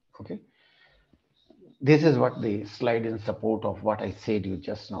 Okay, this is what the slide in support of what I said you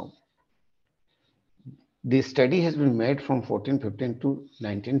just now. The study has been made from 1415 to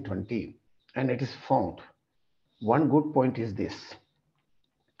 1920, and it is found one good point is this,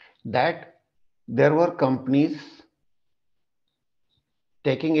 that there were companies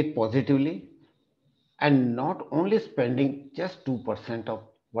taking it positively and not only spending just 2% of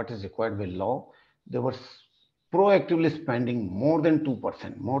what is required by law, they were proactively spending more than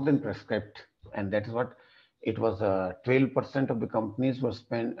 2%, more than prescribed, and that is what it was. 12% of the companies were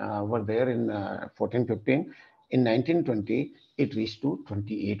there in 1415. In 1920, it reached to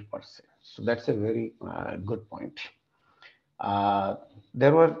 28%. So that's a very good point.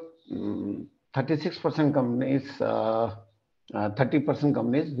 There were 36% companies, 30%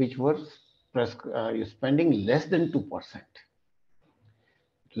 companies which were is spending less than 2%.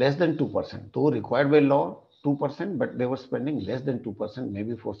 Less than 2%, though required by law 2%, but they were spending less than 2%,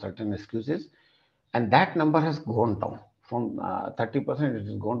 maybe for certain excuses. And that number has gone down from 30%, it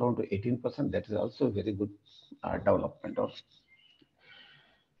has gone down to 18%. That is also a very good development.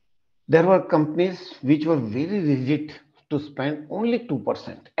 There were companies which were very rigid to spend only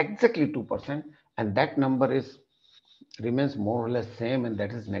 2%, exactly 2%, and that number remains more or less same, and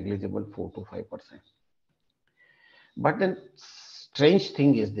that is negligible, 4 to 5%. But then strange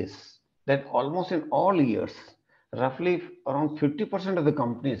thing is this, that almost in all years, roughly around 50% of the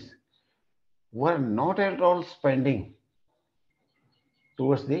companies were not at all spending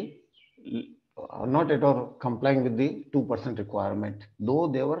towards the, not at all complying with the 2% requirement, though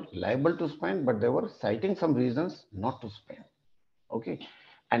they were liable to spend, but they were citing some reasons not to spend. Okay.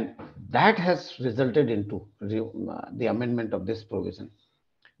 And that has resulted into the amendment of this provision,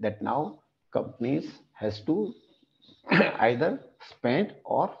 that now companies has to either spend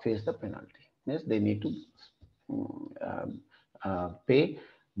or face the penalty. Yes, they need to pay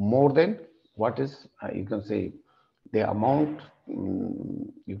more than what is, you can say, the amount,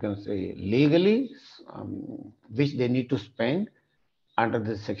 you can say, legally, which they need to spend under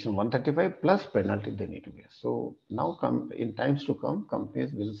this section 135 plus penalty they need to pay. So now in times to come,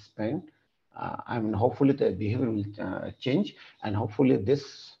 companies will spend, I mean, hopefully the behavior will change, and hopefully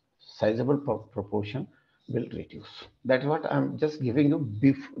this sizable proportion will reduce. That's what I'm just giving you.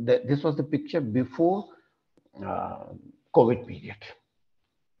 This was the picture before COVID period.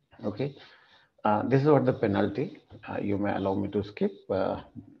 Okay. This is what the penalty. You may allow me to skip.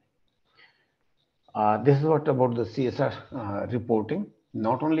 This is what about the CSR reporting.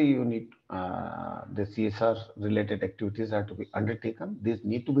 Not only you need the CSR related activities are to be undertaken, these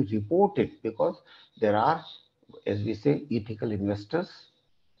need to be reported, because there are, as we say, ethical investors,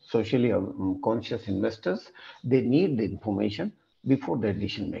 socially conscious investors. They need the information before their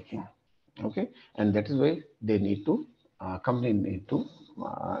decision making. Okay, and that is why they need to, company need to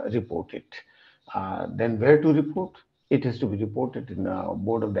report it. Then where to report? It has to be reported in a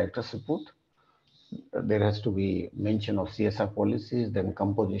board of directors report. There has to be mention of CSR policies, then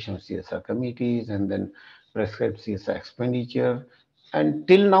composition of CSR committees, and then prescribed CSR expenditure. And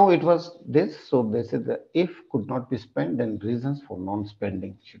till now it was this. So they said that if could not be spent, then reasons for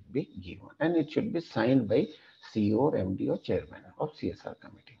non-spending should be given, and it should be signed by CEO or MD or chairman of CSR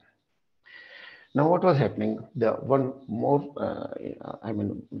committee. Now, what was happening? The one more, I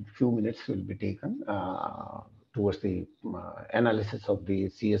mean, few minutes will be taken towards the analysis of the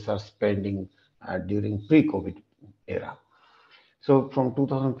CSR spending during pre-COVID era. So from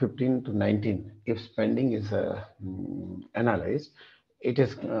 2015 to 19, if spending is analyzed, it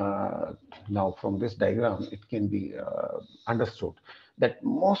is now from this diagram, it can be understood that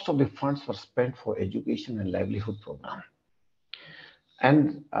most of the funds were spent for education and livelihood program.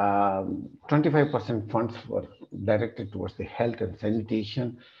 And 25% funds were directed towards the health and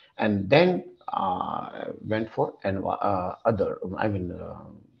sanitation, and then went for other, I mean,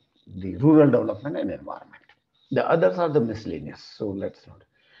 the rural development and environment. The others are the miscellaneous. So let's not.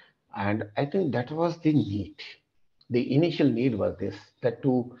 And I think that was the need. The initial need was this, that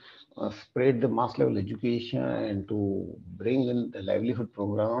to spread the mass level education and to bring in the livelihood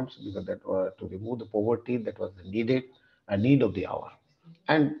programs, because that were to remove the poverty that was needed, a need of the hour,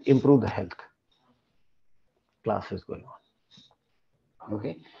 and improve the health. Class is going on.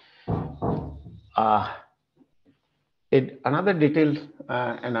 Okay. Another detailed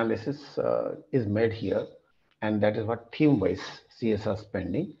analysis is made here, and that is what theme-wise CSR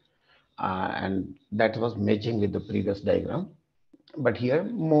spending, and that was matching with the previous diagram. But here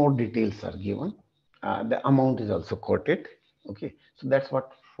more details are given. The amount is also quoted. Okay, so that's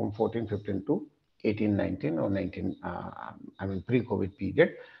what from 14-15 to 18-19 or 19, I mean pre-COVID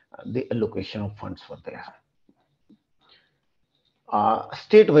period, the allocation of funds were there.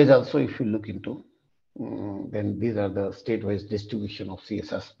 State-wise also, if you look into, then these are the state-wise distribution of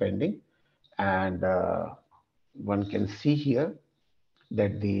CSR spending, and one can see here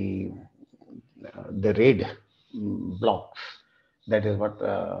that the red blocks, that is what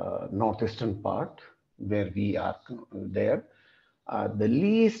northeastern part where we are there, the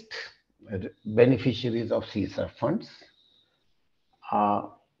least beneficiaries of CSR funds.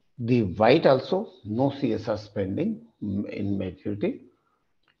 The white also no CSR spending in majority,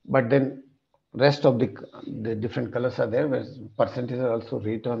 but then rest of the different colors are there, where percentages are also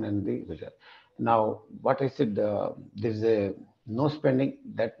written in the result. Now, what I said, there is a no spending,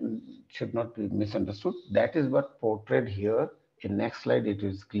 that should not be misunderstood. That is what portrayed here. In next slide, it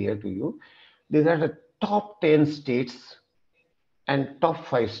is clear to you. These are the top 10 states and top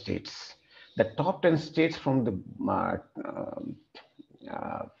 5 states. The top 10 states from the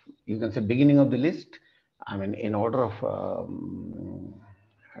uh, you can say beginning of the list, I mean in order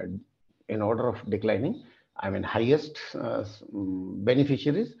of declining, I mean highest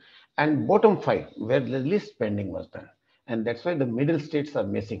beneficiaries, and bottom 5 where the least spending was done. And that's why the middle states are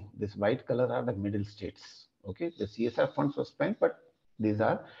missing. This white color are the middle states. Okay, the CSR funds were spent, but these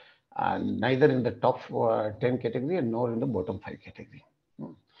are neither in the top 10 category and nor in the bottom 5 category.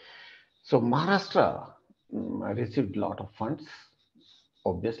 So Maharashtra received a lot of funds.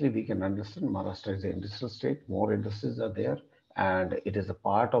 Obviously, we can understand Maharashtra is an industrial state. More industries are there, and it is a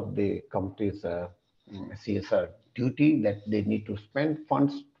part of the company's CSR duty that they need to spend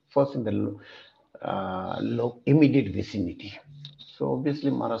funds first in the immediate vicinity. So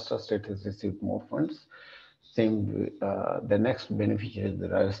obviously, Maharashtra state has received more funds. Same, the next beneficiary is the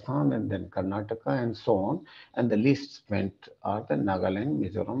Rajasthan and then Karnataka and so on. And the least spent are the Nagaland,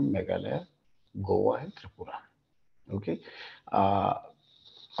 Mizoram, Meghalaya, Goa, and Tripura. Okay.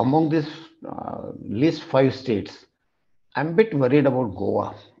 Among these least 5 states, I'm a bit worried about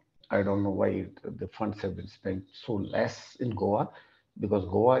Goa. I don't know why the funds have been spent so less in Goa, because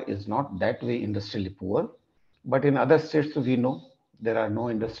Goa is not that way industrially poor. But in other states, we know there are no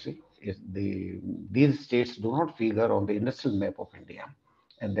industry. These states do not figure on the industrial map of India.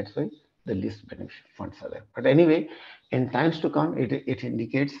 And that's why the least benefit funds are there. But anyway, in times to come, it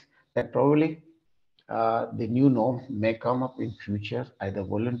indicates that probably the new norm may come up in future, either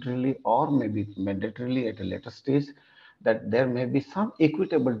voluntarily or maybe mandatorily at a later stage, that there may be some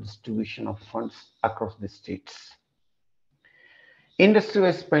equitable distribution of funds across the states.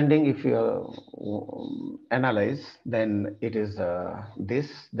 Industry-wise spending, if you analyze, then it is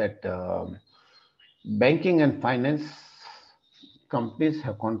that banking and finance companies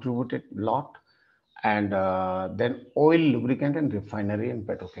have contributed a lot, and then oil, lubricant, and refinery and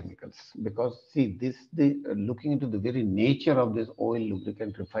petrochemicals. Because see, looking into the very nature of this oil,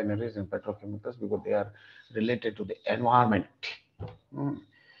 lubricant, refineries, and petrochemicals, because they are related to the environment.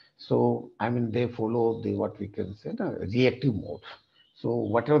 So I mean, they follow the what we can say the reactive mode. So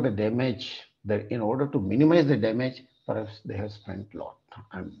whatever the damage, that in order to minimize the damage, perhaps they have spent a lot,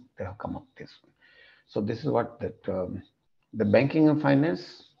 and they have come up this one. So this is what the banking and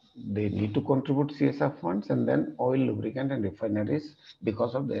finance, they need to contribute CSR funds, and then oil, lubricant, and refineries,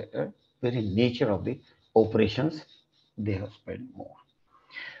 because of the very nature of the operations, they have spent more.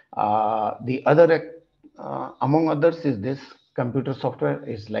 The other, among others, is this computer software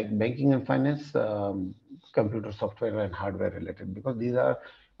is like banking and finance, computer software and hardware related, because these are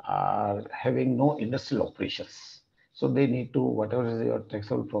having no industrial operations. So they need to, whatever is your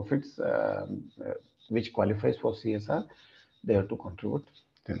taxable profits, which qualifies for CSR, they have to contribute.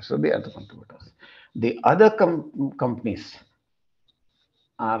 So they are the contributors. The other companies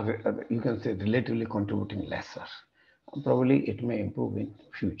are, you can say, relatively contributing lesser. Probably it may improve in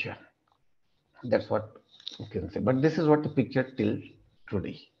future. That's what you can say. But this is what the picture till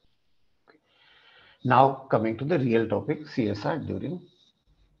today. Now coming to the real topic, CSR during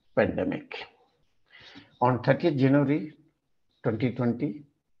pandemic. On 30th January 2020,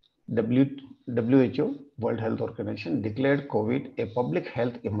 WHO, World Health Organization, declared COVID a public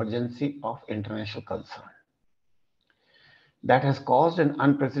health emergency of international concern that has caused an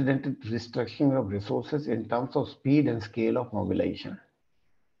unprecedented restriction of resources in terms of speed and scale of mobilization.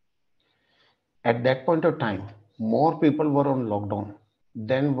 At that point of time, more people were on lockdown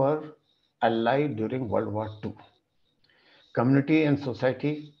than were alive during World War II. Community and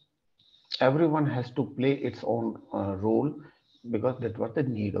society, everyone has to play its own role, because that was the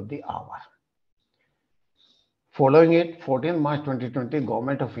need of the hour. Following it, 14 March 2020,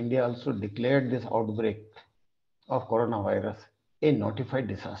 Government of India also declared this outbreak of coronavirus a notified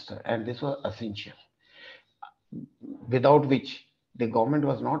disaster, and this was essential, without which the government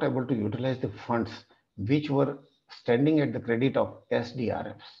was not able to utilize the funds which were standing at the credit of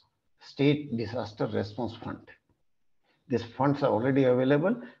SDRFs, State Disaster Response Fund. These funds are already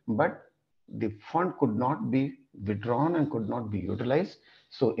available, but the fund could not be withdrawn and could not be utilized.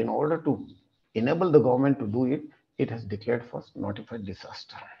 So in order to enable the government to do it, it has declared first notified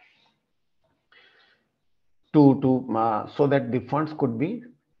disaster so that the funds could be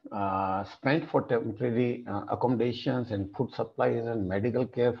spent for temporary accommodations and food supplies and medical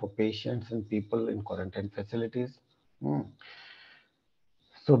care for patients and people in quarantine facilities.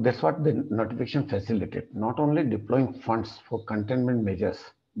 So that's what the notification facilitated, not only deploying funds for containment measures,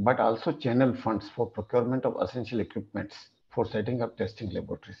 but also channel funds for procurement of essential equipments for setting up testing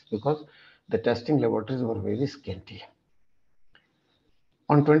laboratories, because the testing laboratories were very scanty.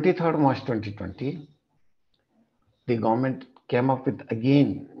 On 23rd March 2020, the government came up with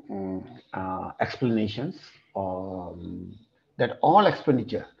again explanations that all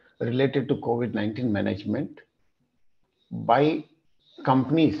expenditure related to COVID-19 management by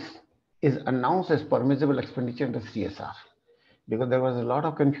companies is announced as permissible expenditure under CSR, because there was a lot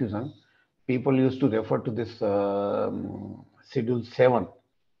of confusion. People used to refer to this Schedule 7,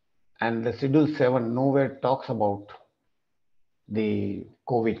 and the Schedule 7 nowhere talks about the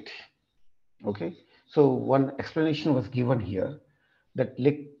COVID. Okay, so one explanation was given here that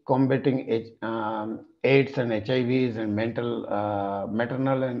combating AIDS and HIVs and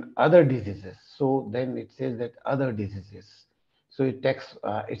maternal and other diseases. So then it says that other diseases. So it takes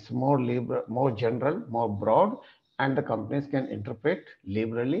it's more more general, more broad, and the companies can interpret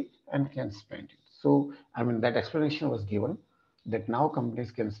liberally and can spend it. So I mean that explanation was given that now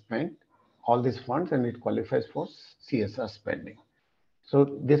companies can spend all these funds and it qualifies for CSR spending.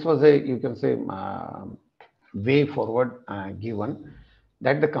 So this was a, you can say, way forward given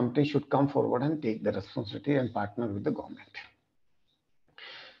that the company should come forward and take the responsibility and partner with the government.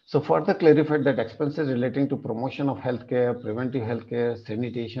 So further clarified that expenses relating to promotion of healthcare, preventive healthcare,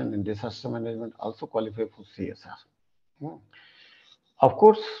 sanitation, and disaster management also qualify for CSR. Of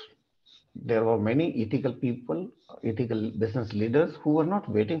course, there were many ethical people, ethical business leaders who were not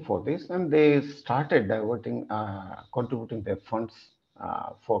waiting for this, and they started diverting, contributing their funds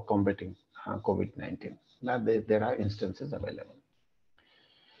for combating COVID-19. Now, there are instances available.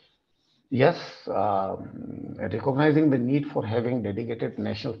 Yes, recognizing the need for having dedicated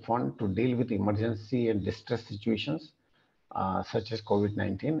national fund to deal with emergency and distress situations such as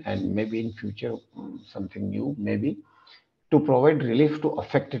COVID-19, and maybe in future something new, maybe to provide relief to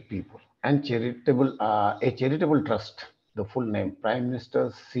affected people, and a charitable trust, the full name, Prime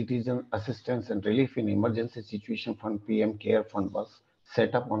Minister's Citizen Assistance and Relief in Emergency Situation Fund, PM Care Fund, was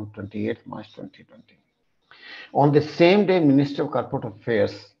set up on 28th March 2020. On the same day, Ministry of Corporate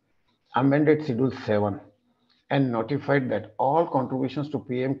Affairs amended Schedule 7 and notified that all contributions to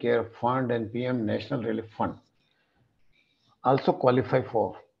PM Care Fund and PM National Relief Fund also qualify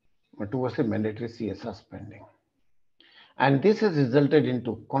for towards a mandatory CSR spending. And this has resulted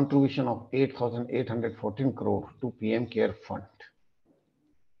into contribution of 8,814 crore to PM Care Fund.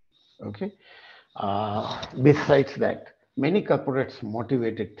 Okay. Besides that, many corporates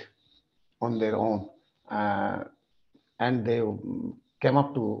motivated on their own and they came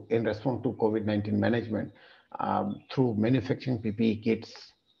up to in response to COVID-19 management through manufacturing PPE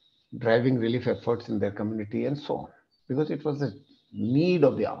kits, driving relief efforts in their community, and so on, because it was a need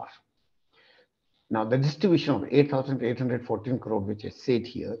of the hour. Now, the distribution of 8,814 crore, which I said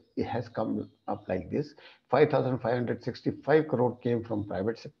here, it has come up like this. 5,565 crore came from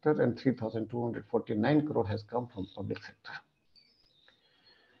private sector and 3,249 crore has come from public sector.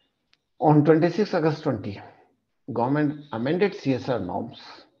 On 26 August 20, government amended CSR norms.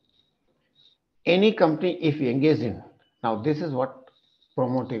 Any company, if you engage in, now this is what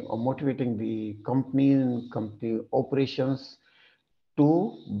promoting or motivating the company and company operations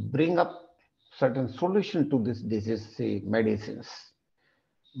to bring up certain solution to this disease, say medicines.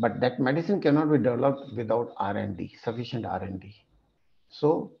 But that medicine cannot be developed without R&D, sufficient R&D.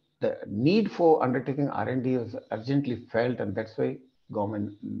 So the need for undertaking R&D is urgently felt, and that's why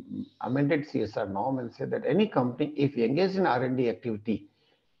government amended CSR norm and said that any company, if engaged in R&D activity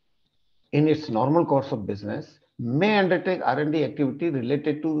in its normal course of business, may undertake R&D activity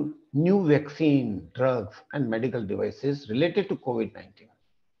related to new vaccine, drugs, and medical devices related to COVID-19.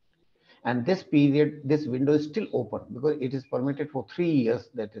 And this period, this window is still open because it is permitted for 3 years,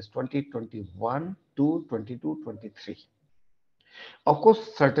 that is 2021 to 22-23. Of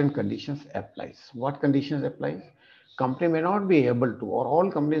course, certain conditions applies. What conditions applies? Company may not be able to, or all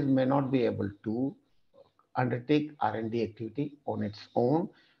companies may not be able to undertake R&D activity on its own.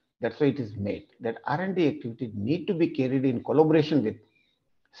 That's why it is made that R&D activity need to be carried in collaboration with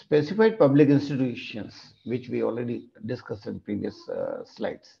specified public institutions, which we already discussed in previous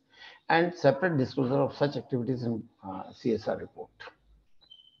slides, and separate disclosure of such activities in CSR report.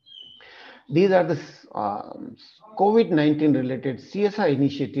 These are the COVID-19 related CSR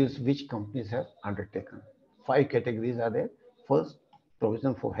initiatives which companies have undertaken. 5 categories are there. First,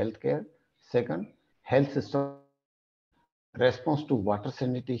 provision for healthcare. Second, health system upgrade. Response to water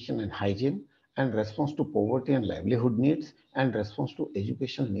sanitation and hygiene, and response to poverty and livelihood needs, and response to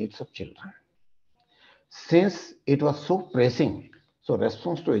educational needs of children. Since it was so pressing, so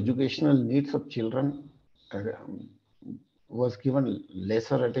response to educational needs of children was given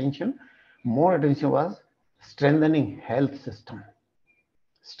lesser attention. More attention was strengthening health system,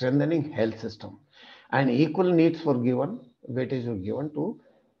 and equal needs were given, weightage was given to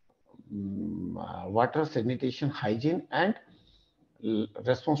water, sanitation, hygiene, and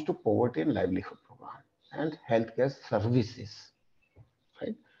response to poverty and livelihood program and healthcare services,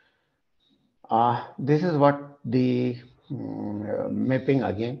 right? This is what the mapping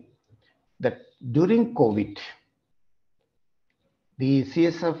again, that during COVID, the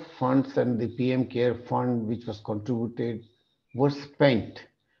CSF funds and the PM Care Fund, which was contributed, were spent.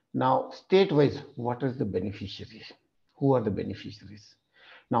 Now, state-wise, what is the beneficiaries? Who are the beneficiaries?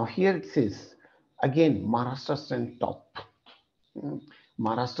 Now, here it says, again, Maharashtra stand top.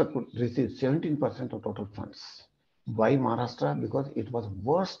 Maharashtra could receive 17% of total funds. Why Maharashtra? Because it was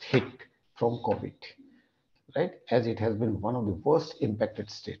worst hit from COVID, right? As it has been one of the worst impacted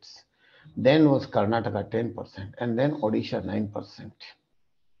states. Then was Karnataka 10%, and then Odisha 9%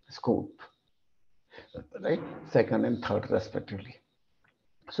 scope, right? Second and third respectively.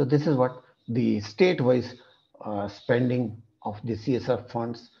 So this is what the state-wise spending of the CSR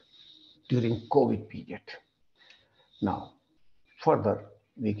funds during COVID period. Now, further,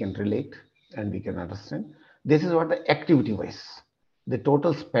 we can relate and we can understand. This is what the activity-wise, the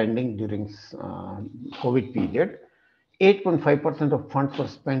total spending during COVID period. 8.5% of funds were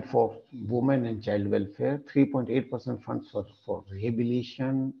spent for women and child welfare, 3.8% funds were for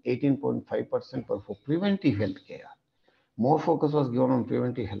rehabilitation, 18.5% were for preventive health care. More focus was given on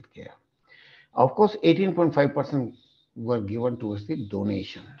preventive health care. Of course, 18.5% were given towards the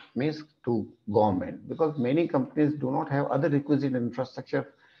donation, means to government, because many companies do not have other requisite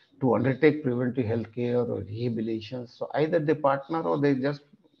infrastructure to undertake preventive health care or rehabilitation. So either they partner or they just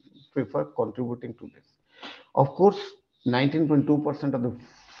prefer contributing to this. Of course, 19.2% of the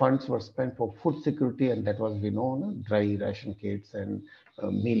funds were spent for food security, and that was, we know, dry ration kits and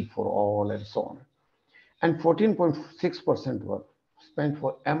meal for all and so on. And 14.6% were spent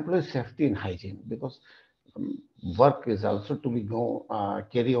for employee safety and hygiene, because work is also to be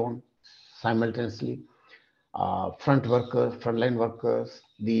carry on simultaneously. Frontline workers,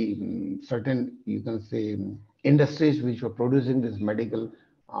 the certain, you can say, industries which were producing this medical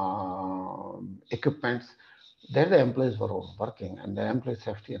equipments, there the employees were all working, and the employee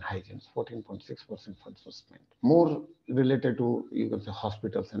safety and hygiene, 14.6% funds were spent. More related to, you can say,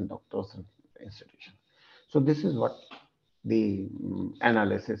 hospitals and doctors and institutions. So this is what the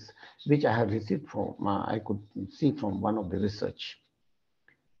analysis which I have received from, I could see from one of the research.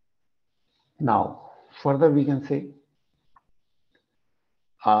 Now, further we can say,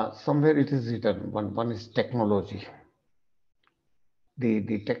 somewhere it is written, one is technology.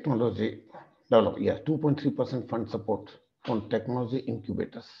 The technology develop, 2.3% fund support on technology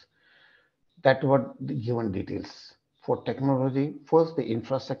incubators. That were the given details. For technology, first the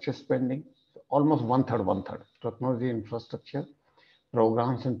infrastructure spending, almost one third, technology infrastructure,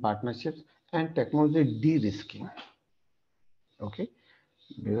 programs and partnerships, and technology de-risking. Okay,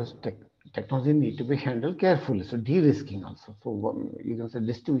 because technology need to be handled carefully. So de-risking also. So you can say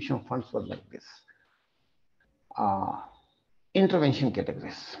distribution of funds were like this. Intervention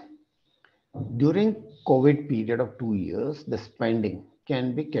categories. During COVID period of 2 years, the spending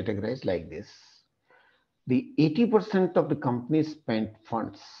can be categorized like this. The 80% of the company spent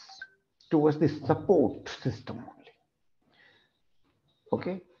funds towards the support system only.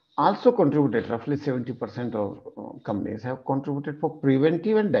 Okay. Also contributed, roughly 70% of companies have contributed for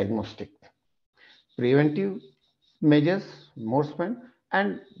preventive and diagnostic. Preventive measures, more spent,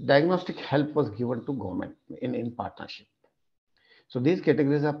 and diagnostic help was given to government in partnership. So these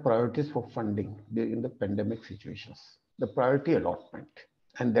categories are priorities for funding during the pandemic situations, the priority allotment.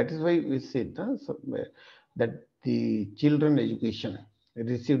 And that is why we said that the children education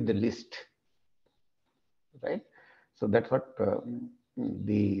received the list, right? So that's what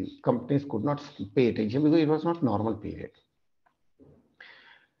the companies could not pay attention because it was not normal period.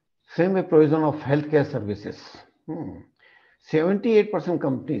 Same way provision of healthcare services. 78%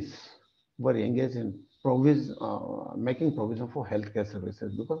 companies were engaged in making provision for healthcare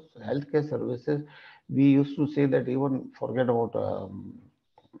services, because healthcare services, we used to say that even forget about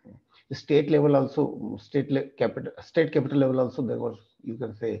state level also, state capital level also, there was, you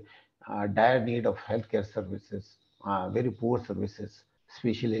can say, dire need of healthcare services, very poor services,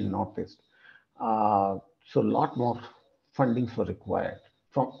 especially in Northeast. So a lot more fundings were required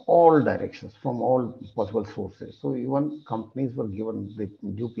from all directions, from all possible sources. So even companies were given the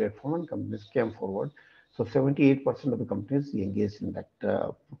due platform and companies came forward. So 78% of the companies engaged in that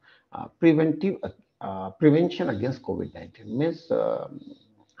prevention against COVID-19, means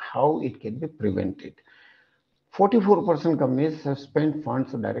how it can be prevented. 44% companies have spent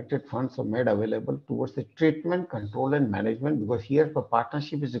funds or directed funds or made available towards the treatment, control and management, because here the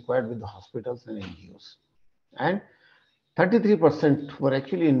partnership is required with the hospitals and NGOs. And 33% were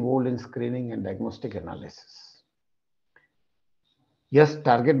actually involved in screening and diagnostic analysis. Yes,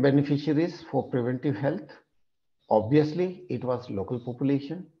 target beneficiaries for preventive health. Obviously, it was local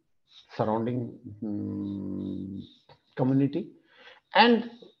population, surrounding community,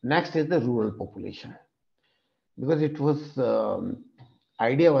 and next is the rural population, because it was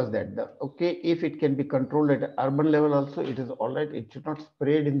idea was that okay, if it can be controlled at urban level also, it is all right. It should not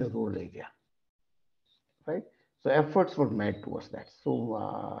spread in the rural area, right? So efforts were made towards that.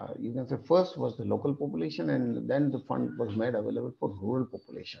 So you can say first was the local population, and then the fund was made available for rural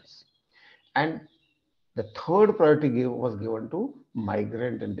populations. And the third priority was given to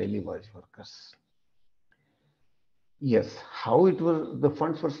migrant and daily wage workers. Yes, how it was the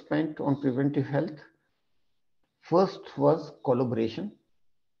funds were spent on preventive health. First was collaboration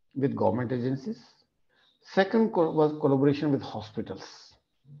with government agencies. Second was collaboration with hospitals.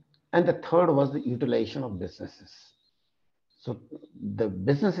 And the third was the utilization of businesses. So the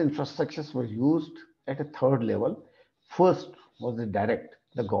business infrastructures were used at a third level. First was the direct.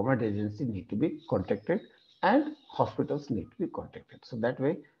 The government agency need to be contacted and hospitals need to be contacted. So that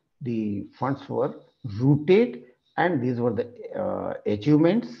way the funds were routed, and these were the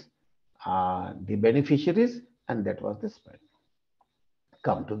achievements, the beneficiaries, and that was the spend.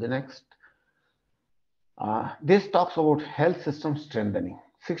 Come to the next. This talks about health system strengthening.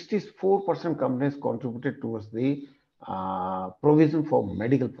 64% companies contributed towards the provision for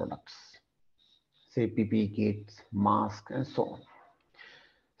medical products, say PPE kits, masks, and so on.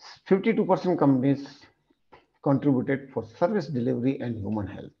 52% companies contributed for service delivery and human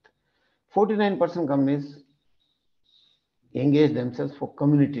health. 49% companies engaged themselves for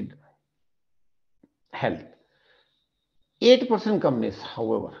community health. 8% companies,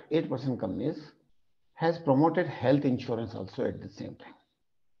 however, 8% companies has promoted health insurance also at the same time.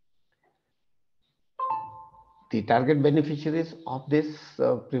 The target beneficiaries of this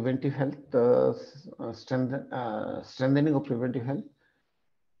preventive health, strengthening of preventive health,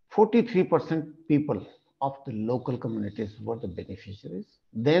 43% people of the local communities were the beneficiaries,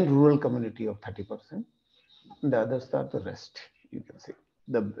 then rural community of 30%, and the others are the rest. You can see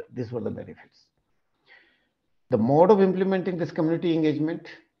these were the benefits. The mode of implementing this community engagement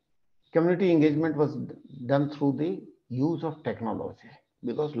was done through the use of technology,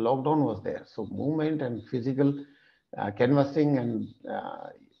 because lockdown was there. So movement and physical canvassing and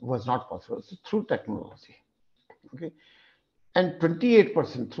was not possible. So through technology, okay, and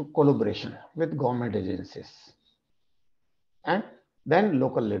 28% through collaboration with government agencies, and then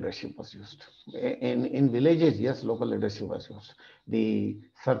local leadership was used. In villages, yes, local leadership was used. The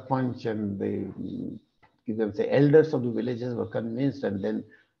sarpanch and the you can say elders of the villages were convinced, and then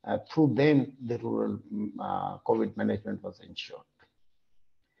through them the rural COVID management was ensured.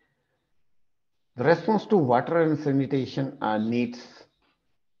 The response to water and sanitation needs,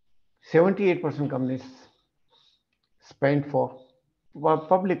 78% companies spent for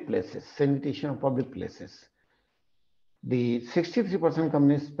public places, sanitation of public places. The 63%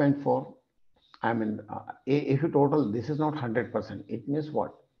 companies spent for, I mean, if you total, this is not 100%. It means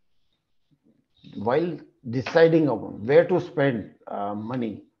what? While deciding on where to spend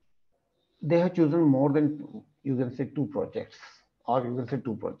money, they have chosen more than, you can say, two projects, or you can say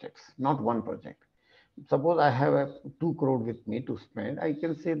two projects, not one project. Suppose I have a 2 crore with me to spend, I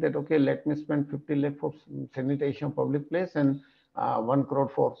can say that, okay, let me spend 50 lakh for sanitation of public place, and 1 crore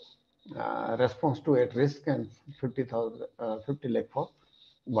for response to at risk, and 50 lakh for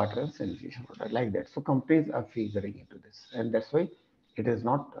water and sanitation product, like that. So companies are figuring into this, and that's why it is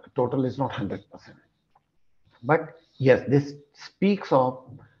not, total is not 100%. But yes, this speaks of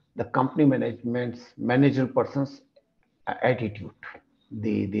the company management's managerial person's attitude,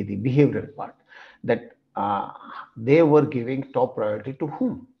 the behavioral part, that they were giving top priority to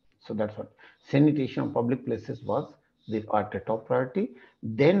whom. So that's what sanitation of public places was at the top priority.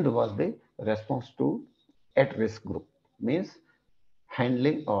 Then there was the response to at-risk group, means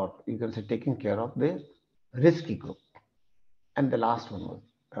handling, or you can say taking care of the risky group. And the last one was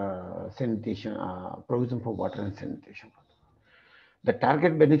sanitation, provision for water and sanitation. The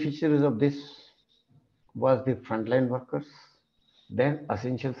target beneficiaries of this was the frontline workers, then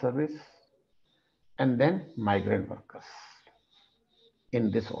essential service, and then migrant workers,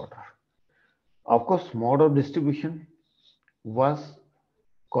 in this order. Of course, mode of distribution was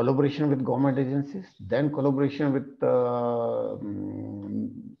collaboration with government agencies, then collaboration with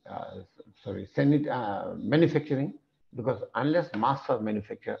manufacturing, because unless masks are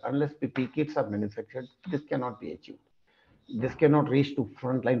manufactured, unless PPE kits are manufactured, this cannot be achieved. This cannot reach to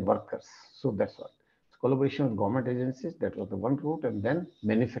frontline workers. So that's what. Collaboration with government agencies, that was the one route, and then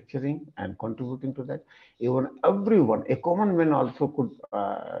manufacturing and contributing to that. Even everyone, a common man also could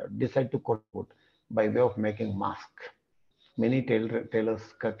decide to contribute by way of making mask. Many tailors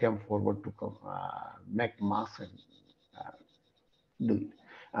came forward to come, make masks and do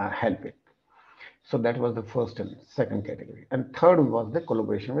help it. So that was the first and second category. And third was the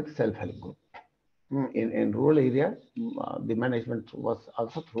collaboration with self-help group. In rural area, the management was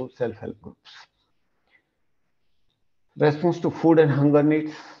also through self-help groups. Response to food and hunger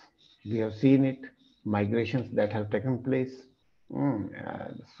needs, we have seen it, migrations that have taken place.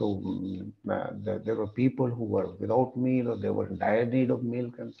 There were people who were without meal or they were in dire need of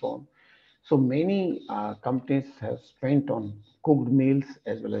milk and so on. So many companies have spent on cooked meals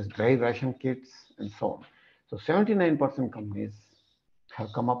as well as dry ration kits and so on. So 79% companies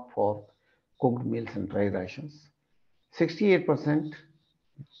have come up for cooked meals and dry rations. 68%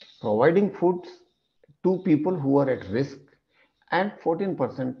 providing foods to people who are at risk, and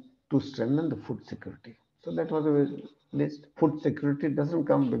 14% to strengthen the food security. So that was a list. Food security doesn't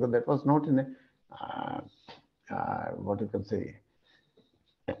come because that was not in a what you can say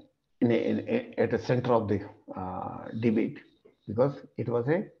at the center of the debate, because it was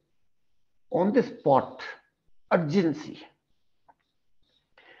a on the spot urgency.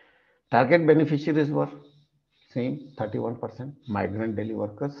 Target beneficiaries were same 31% migrant daily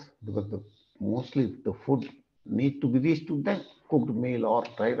workers, because mostly the food need to be reached to them. Cooked meal or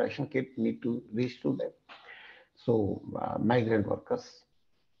dry ration kit need to reach to them. So migrant workers.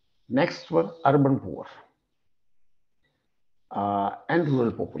 Next were urban poor and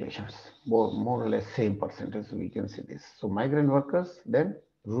rural populations. More or less same percentage we can see this. So migrant workers, then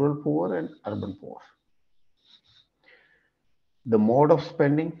rural poor and urban poor. The mode of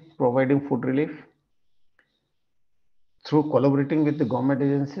spending, providing food relief through collaborating with the government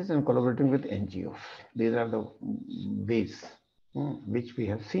agencies and collaborating with NGOs. These are the ways which we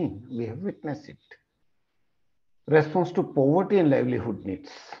have seen, we have witnessed it. Response to poverty and livelihood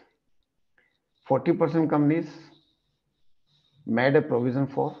needs. 40% companies made a provision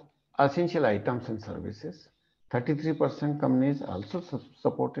for essential items and services. 33% companies also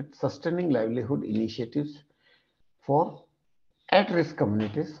supported sustaining livelihood initiatives for at-risk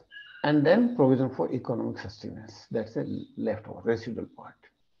communities, and then provision for economic sustenance. That's a leftover, residual part.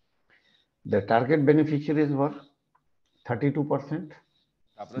 The target beneficiaries were 32%.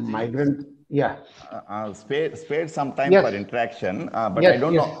 Migrant, yeah. Spared some time Yes. for interaction, but Yes, I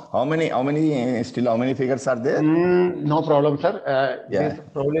don't know how many figures are there. No problem, sir. Yeah.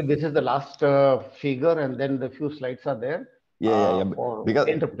 This is the last figure, and then the few slides are there. Yeah. For because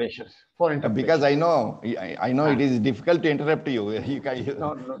interpretations. Because I know it is difficult to interrupt you.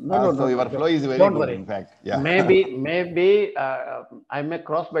 No. So your flow is very Don't good, worry. in fact. Yeah. Maybe I may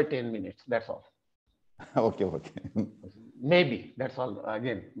cross by 10 minutes. That's all. Okay. Maybe that's all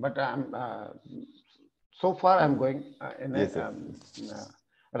again. But so far I'm going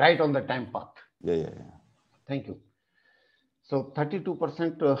right on the time path. Yeah. Thank you. So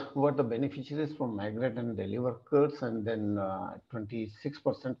 32% were the beneficiaries from migrant and daily workers, and then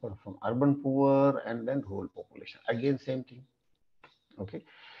 26% were from urban poor, and then rural population. Again, same thing. Okay.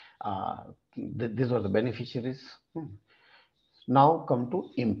 These were the beneficiaries. Now come to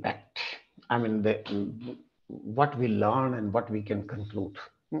impact. I mean, what we learn and what we can conclude.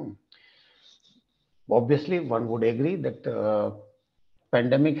 Obviously, one would agree that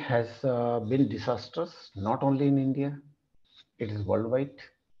pandemic has been disastrous, not only in India, it is worldwide.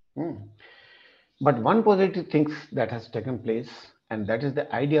 But one positive thing that has taken place, and that is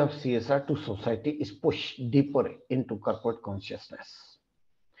the idea of CSR to society is pushed deeper into corporate consciousness,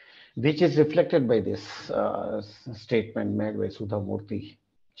 which is reflected by this statement made by Sudha Murthy,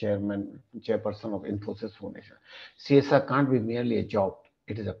 chairperson of Infosys Foundation. CSR can't be merely a job,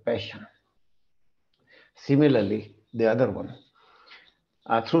 it is a passion. Similarly, the other one,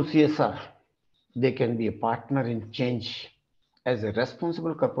 through CSR, they can be a partner in change as a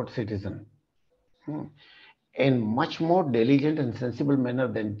responsible corporate citizen in much more diligent and sensible manner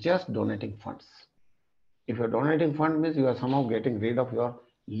than just donating funds. If you're donating funds, means you are somehow getting rid of your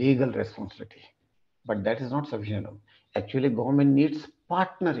legal responsibility, but that is not sufficient. Actually, government needs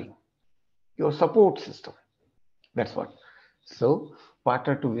partnering, your support system. That's what. So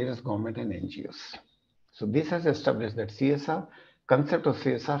partner to various government and NGOs. So this has established that CSR, concept of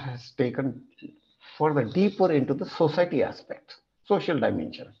CSR has taken further deeper into the society aspect, social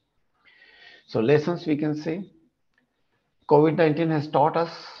dimension. So lessons we can say, COVID-19 has taught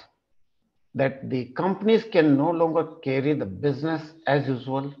us that the companies can no longer carry the business as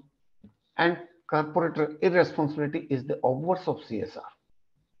usual, and corporate irresponsibility is the obverse of CSR.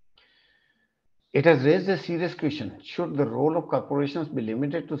 It has raised a serious question. Should the role of corporations be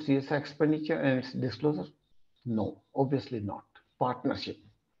limited to CSR expenditure and its disclosure? No, obviously not. Partnership,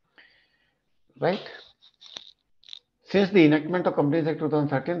 right? Since the enactment of Companies Act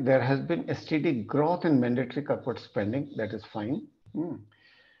 2013, there has been a steady growth in mandatory corporate spending. That is fine.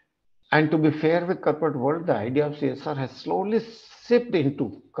 And to be fair with corporate world, the idea of CSR has slowly seeped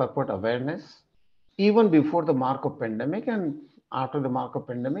into corporate awareness even before the mark of pandemic, and after the mark of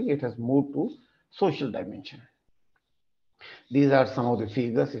pandemic, it has moved to social dimension. These are some of the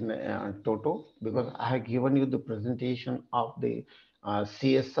figures in total, because I have given you the presentation of the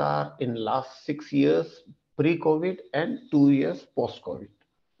CSR in last 6 years pre-COVID and 2 years post-COVID.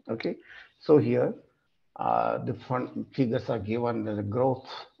 Okay, so here the fund figures are given. The growth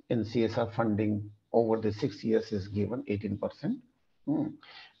in CSR funding over the 6 years is given 18%.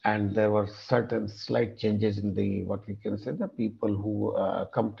 And there were certain slight changes in the, what we can say, the people who,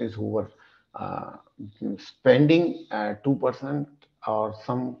 companies who were spending 2%, or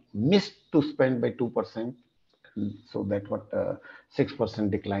some missed to spend by 2%. So that what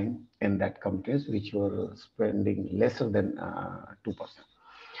 6% decline in that companies which were spending lesser than 2%.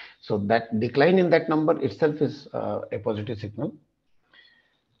 So that decline in that number itself is a positive signal.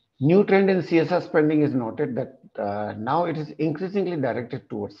 New trend in CSR spending is noted that now it is increasingly directed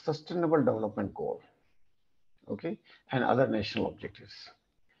towards sustainable development goal, okay, and other national objectives.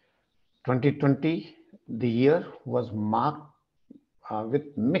 2020, the year was marked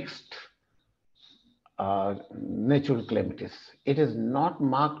with mixed natural calamities. It is not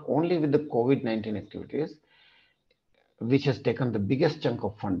marked only with the COVID-19 activities, which has taken the biggest chunk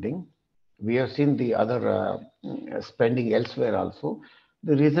of funding. We have seen the other spending elsewhere also.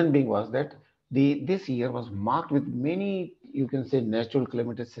 The reason being was that this year was marked with many, you can say, natural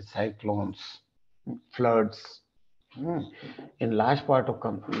calamities, cyclones, floods, in large part of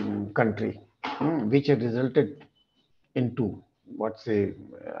country, which have resulted into you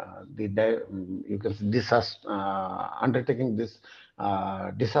can say disaster, undertaking this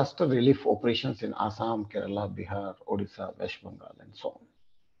disaster relief operations in Assam, Kerala, Bihar, Odisha, West Bengal, and so on.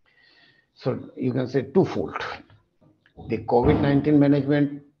 So you can say twofold: the COVID-19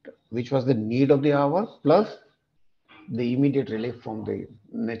 management, which was the need of the hour, plus the immediate relief from the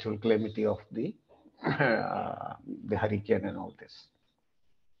natural calamity of the hurricane and all this.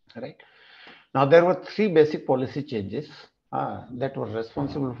 Right now, there were 3 basic policy changes that were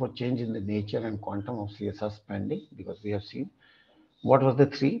responsible for change in the nature and quantum of CSR spending, because we have seen what was the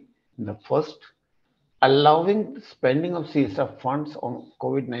 3. The first, allowing spending of CSR funds on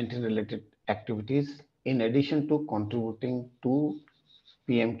COVID-19 related activities in addition to contributing to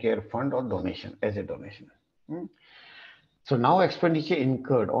PM Care Fund or donation as a donation. So now expenditure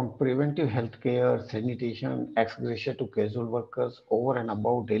incurred on preventive healthcare, sanitation, ex gratia to casual workers over and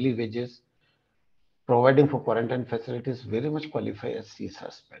above daily wages, providing for quarantine facilities, very much qualify as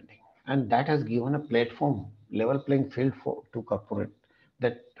CSR spending. And that has given a platform, level playing field to corporate,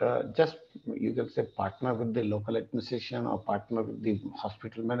 that just, you can say, partner with the local administration or partner with the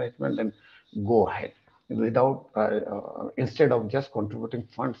hospital management and go ahead without, instead of just contributing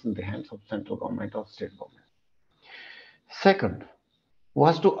funds in the hands of central government or state government. Second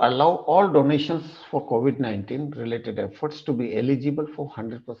was to allow all donations for COVID-19 related efforts to be eligible for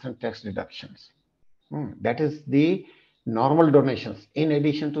 100% tax deductions. That is the normal donations in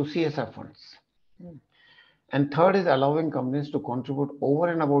addition to CSR funds. And third is allowing companies to contribute over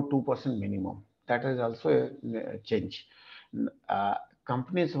and above 2% minimum. That is also a change.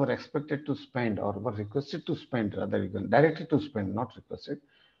 Companies were expected to spend, or were requested to spend, rather even directly to spend, not requested,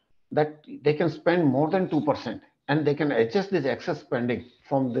 that they can spend more than 2%, and they can adjust this excess spending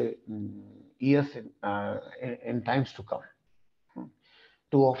from the years in times to come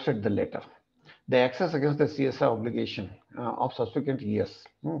to offset the later. The access against the CSR obligation of subsequent years,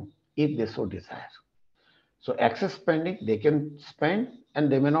 if they so desire. So excess spending, they can spend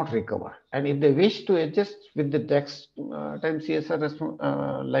and they may not recover. And if they wish to adjust with the tax time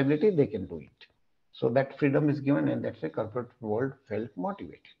CSR liability, they can do it. So that freedom is given, and that's why corporate world felt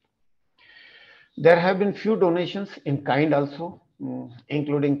motivated. There have been few donations in kind also,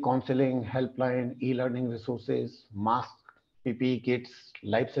 including counseling, helpline, e-learning resources, masks, PPE kits,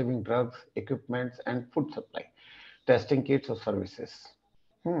 life-saving drugs, equipments, and food supply, testing kits or services.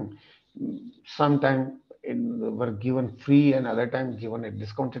 Sometimes were given free, and other times given at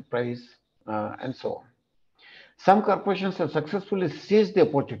discounted price, and so on. Some corporations have successfully seized the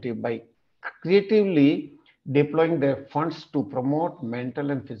opportunity by creatively deploying their funds to promote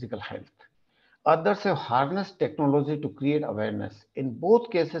mental and physical health. Others have harnessed technology to create awareness. In both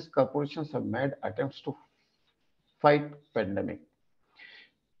cases, corporations have made attempts to fight pandemic.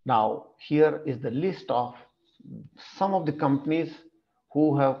 Now, here is the list of some of the companies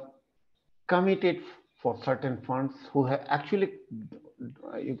who have committed for certain funds, who have actually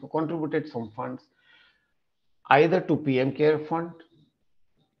contributed some funds either to PM Care Fund,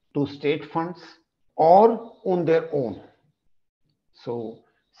 to state funds, or on their own. So,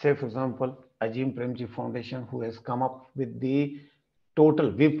 say for example, Ajim Premji Foundation, who has come up with the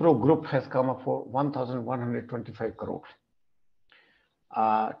total, Wipro Group has come up for 1,125 crore.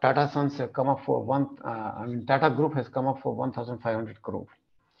 Tata Sons have come up for Tata Group has come up for 1,500 crore.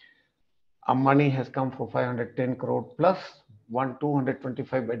 Ambani has come for 510 crore plus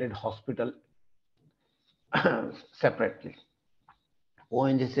 225 bedded hospital separately.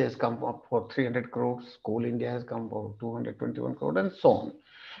 ONGC has come up for 300 crores, Coal India has come for 221 crore, and so on.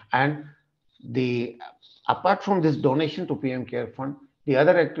 And apart from this donation to PM Care Fund, the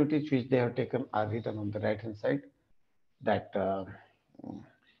other activities which they have taken are written on the right hand side. That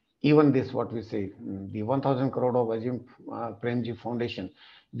even this, what we say, the 1,000 crore of Ajim Premji Foundation,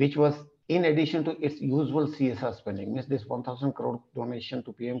 which was in addition to its usual CSR spending, means this 1,000 crore donation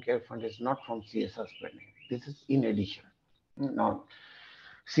to PM Care Fund is not from CSR spending. This is in addition. Now,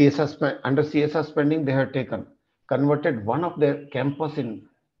 under CSR spending, they have converted one of their campus in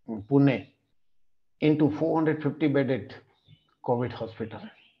Pune into 450 bedded COVID hospital.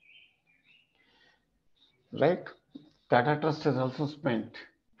 Right? Tata Trust has also spent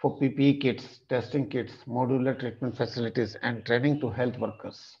for PPE kits, testing kits, modular treatment facilities, and training to health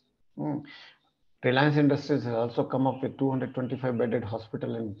workers. Reliance Industries has also come up with 225 bedded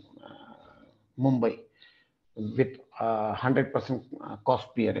hospital in Mumbai with 100% cost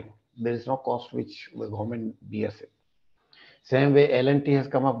bearing. There is no cost which the government bears it. Same way, L&T has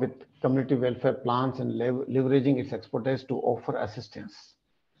come up with community welfare plans and leveraging its expertise to offer assistance.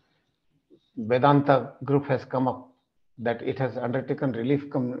 Vedanta Group has come up that it has undertaken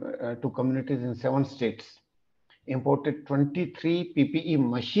relief to communities in 7 states, imported 23 PPE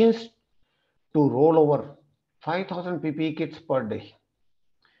machines to roll over 5,000 PPE kits per day,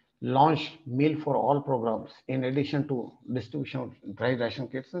 launched Meal for All programs in addition to distribution of dry ration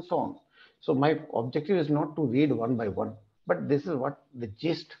kits and so on. So my objective is not to read one by one, but this is what the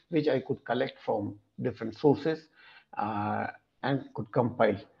gist which I could collect from different sources and could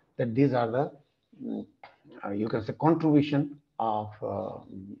compile, that these are the you can say contribution of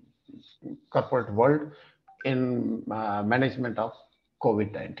corporate world in management of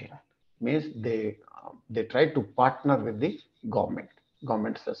COVID-19. Means they try to partner with the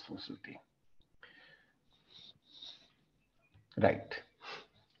government's responsibility. Right.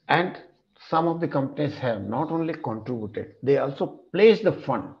 And some of the companies have not only contributed, they also place the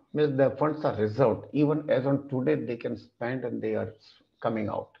fund. Means the funds are reserved. Even as on today, they can spend and they are coming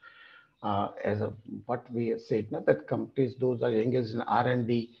out. What we have said, that companies, those are engaged in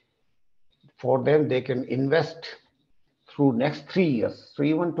R&D, for them, they can invest through next 3 years. So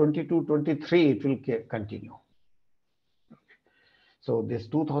even 22, 23, it will continue. So this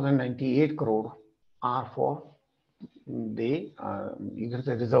 2,098 crore are for the you can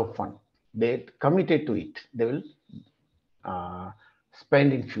say reserve fund. They committed to it. They will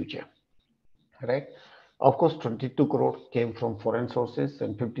spend in future, right? Of course, 22 crore came from foreign sources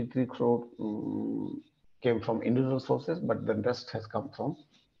and 53 crore came from individual sources, but the rest has come from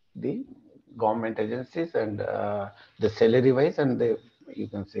the government agencies and the salary wise and the, you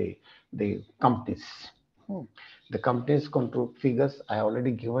can say, the companies. The companies control figures I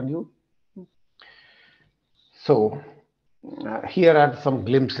already given you. So here are some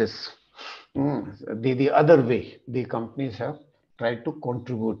glimpses. The other way the companies have tried to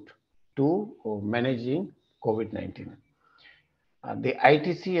contribute to managing COVID-19. The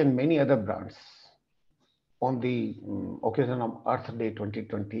ITC and many other brands on the occasion of Earth Day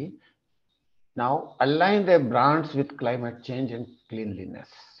 2020 now align their brands with climate change and cleanliness,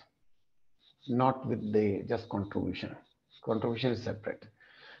 not with the just contribution. Contribution is separate.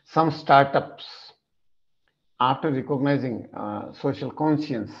 Some startups, after recognizing social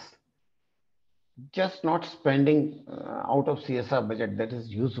conscience, just not spending out of CSR budget, that is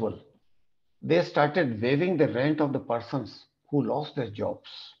usual, they started waiving the rent of the persons who lost their jobs.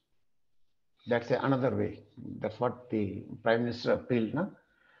 That's another way. That's what the Prime Minister appealed,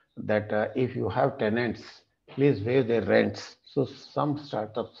 that if you have tenants, please waive their rents. So some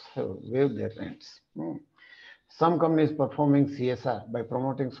startups have waived their rents. Some companies performing CSR by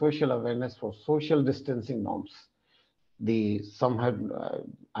promoting social awareness for social distancing norms. Some have,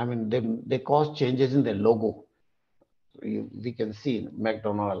 they cause changes in their logo. We can see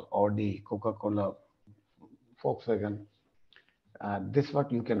McDonald's, Audi, Coca-Cola, Volkswagen. This is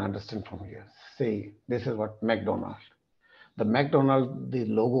what you can understand from here. Say, this is what McDonald's. The McDonald's, the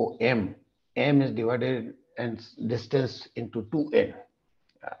logo M is divided and distanced into 2N.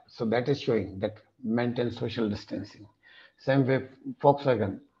 So that is showing that maintain social distancing. Same way,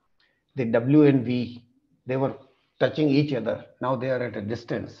 Volkswagen, the W and V They were touching each other. Now they are at a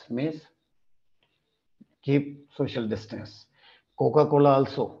distance, means keep social distance. Coca-Cola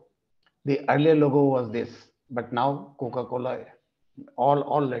also. The earlier logo was this, but now Coca-Cola,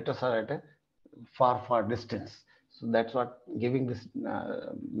 all letters are at a far distance. So that's what giving this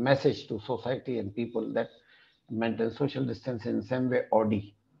message to society and people that maintain social distance. In the same way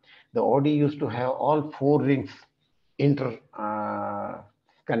Audi. The Audi used to have all four rings inter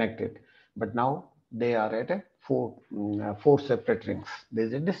connected, but now they are at a four separate rings.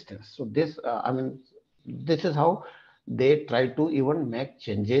 There's a distance. So this, I mean, this is how they try to even make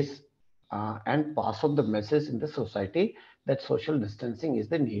changes and pass on the message in the society that social distancing is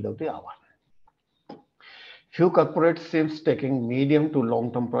the need of the hour. Few corporates seems taking medium to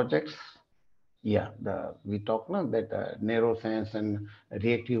long-term projects. Yeah, we talk now that narrow sense and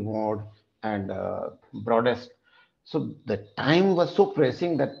reactive mode and broadest. So the time was so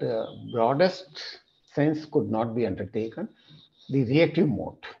pressing that the broadest sense could not be undertaken. The reactive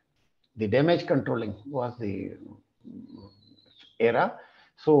mode, the damage controlling was the era.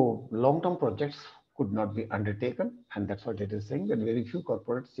 So long-term projects could not be undertaken, and that's what it is saying, that very few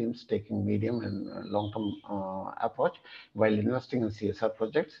corporates seems taking medium and long-term approach while investing in CSR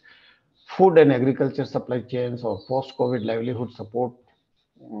projects. Food and agriculture supply chains or post-COVID livelihood support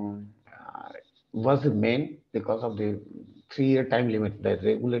was the main because of the 3-year time limit. The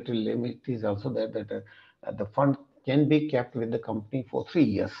regulatory limit is also there that the fund can be kept with the company for 3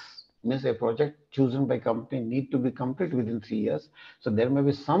 years. Means a project chosen by company need to be complete within 3 years. So there may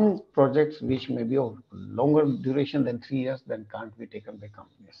be some projects which may be of longer duration than 3 years, then can't be taken by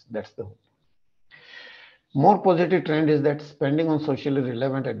companies. That's the hope. More positive trend is that spending on socially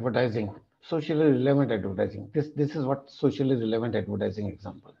relevant advertising. Socially relevant advertising. This is what socially relevant advertising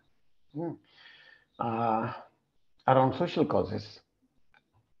example. Around social causes.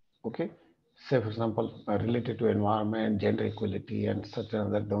 Okay. Say for example, related to environment, gender equality, and such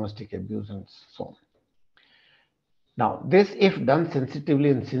as domestic abuse and so on. Now, this, if done sensitively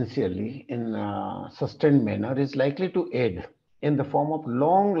and sincerely in a sustained manner, is likely to aid in the form of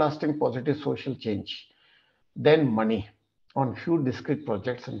long-lasting positive social change than money on few discrete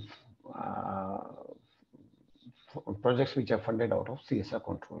projects and projects which are funded out of CSR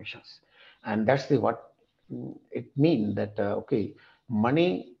contributions. And that's the what it means that, okay,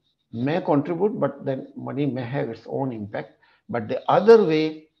 money may contribute, but then money may have its own impact. But the other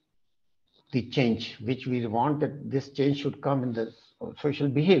way, the change, which we want that this change should come in the social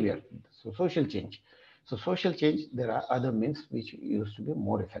behavior, so social change. So social change, there are other means which used to be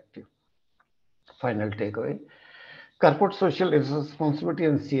more effective. Final takeaway. Corporate social responsibility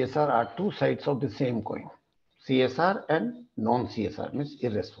and CSR are two sides of the same coin. CSR and non-CSR means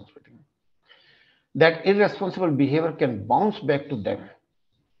irresponsibility. That irresponsible behavior can bounce back to them,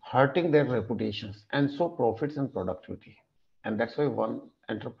 hurting their reputations and so profits and productivity. And that's why one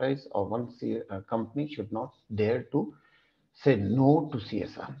enterprise or one company should not dare to say no to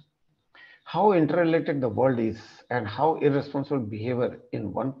CSR. How interrelated the world is and how irresponsible behavior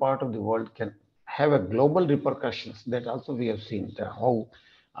in one part of the world can have a global repercussions, that also we have seen how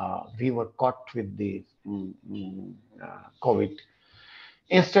we were caught with the COVID.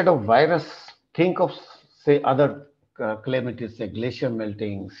 Instead of virus, think of say other calamities like glacier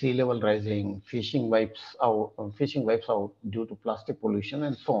melting, sea level rising, fishing wipes out due to plastic pollution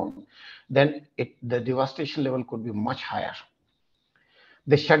and so on. Then the devastation level could be much higher.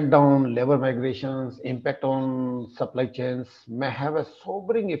 The shutdown, labor migrations, impact on supply chains may have a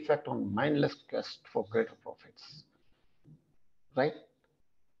sobering effect on mindless quest for greater profits. Right?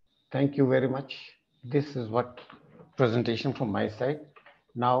 Thank you very much. This is what presentation from my side.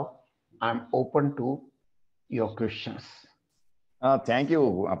 Now I'm open to your questions. Thank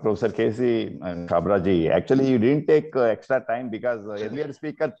you, Professor KC Kabra ji. Actually, you didn't take extra time because earlier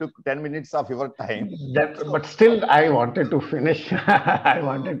speaker took 10 minutes of your time. But still, I wanted to finish. I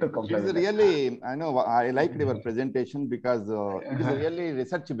wanted to complete. It's really, I know, I liked your presentation because it is really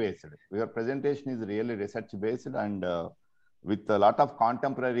research based. Your presentation is really research based and with a lot of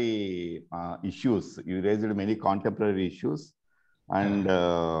contemporary issues. You raised many contemporary issues and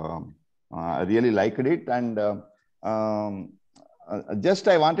I really liked it. And just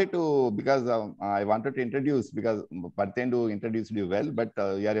I wanted to, because I wanted to introduce, because Parthendu introduced you well, but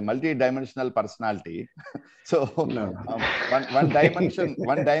you are a multi-dimensional personality. So No. one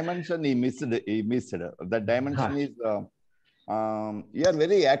dimension he missed. That dimension is you are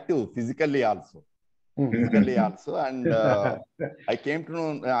very active physically also. And I came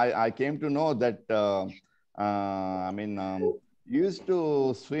to know that I mean you used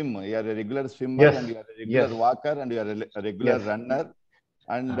to swim. You are a regular swimmer, yes, and you are a regular walker, and you are a regular runner.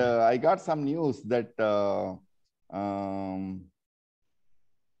 And I got some news that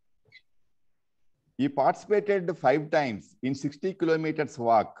he participated 5 times in 60 kilometers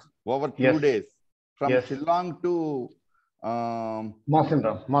walk over 2 days from Shillong to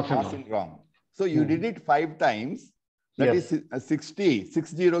Mawsynram. So you did it 5 times. That is 60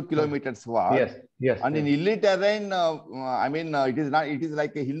 kilometers walk. And in hilly terrain, I mean, it is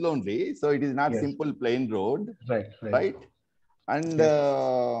like a hill only. So it is not simple plain road. Right.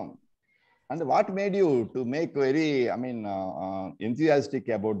 And what made you to make very, I mean, enthusiastic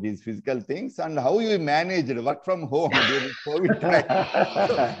about these physical things, and how you managed work from home during COVID time?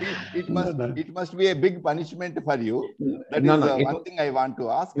 So it must be a big punishment for you. That is one thing I want to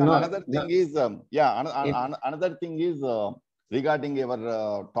ask. And another thing is, another thing is regarding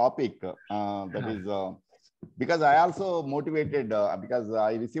your topic. That is because I also motivated because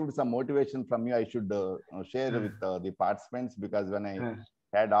I received some motivation from you. I should share with the participants, because when I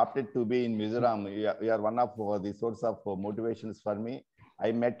had opted to be in Mizoram, you are one of the source of motivations for me.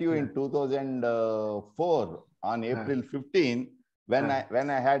 I met you in 2004 on April 15, when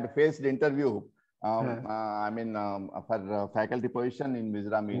I had faced interview. I mean, for faculty position in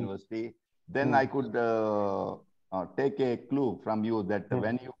Mizoram University. Then I could take a clue from you that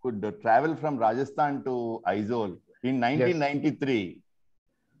when you could travel from Rajasthan to Aizawl in 1993.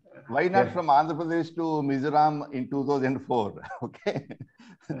 Why not from Andhra Pradesh to Mizoram in 2004? Okay.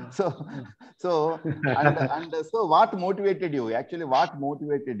 So what motivated you? Actually, what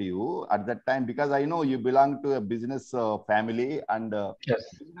motivated you at that time? Because I know you belong to a business family, and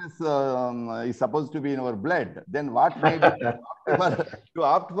business is supposed to be in our blood. Then what made you to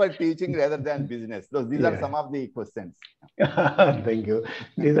opt for teaching rather than business? So these are some of the questions. Thank you.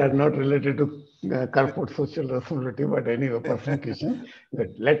 These are not related to corporate social responsibility, but anyway, personal question. But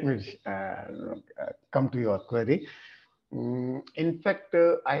let me come to your query. In fact,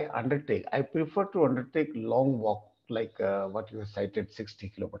 I prefer to undertake long walk, like what you cited,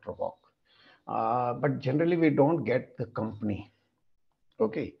 60-kilometer walk. But generally, we don't get the company.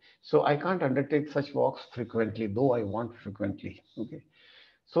 Okay. So I can't undertake such walks frequently, though I want frequently. Okay.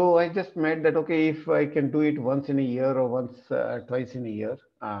 So I just made that, okay, if I can do it once in a year or twice in a year,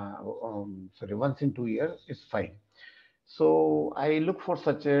 once in 2 years, it's fine. So I look for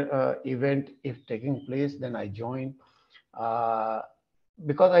such a event. If taking place, then I join,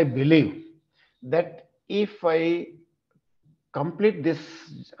 because I believe that if I complete this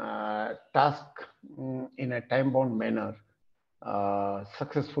task in a time-bound manner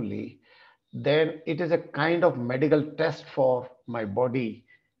successfully, then it is a kind of medical test for my body,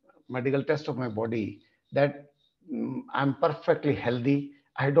 that I'm perfectly healthy.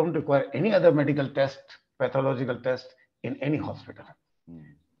 I don't require any other medical test, pathological test in any hospital.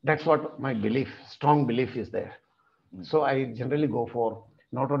 That's what my strong belief is there. So I generally go for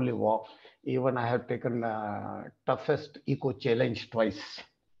not only walk, even I have taken toughest eco challenge twice.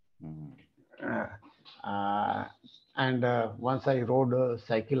 And once I rode a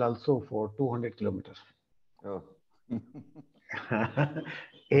cycle also for 200 kilometers. Oh.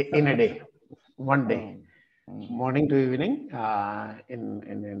 In a day, one day, morning to evening,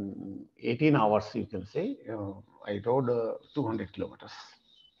 in 18 hours, you can say, I rode 200 kilometers.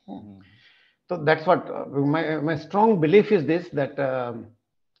 So that's what my strong belief is this, that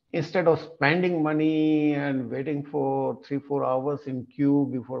instead of spending money and waiting for 3-4 hours in queue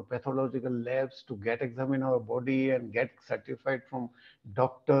before pathological labs to examine our body and get certified from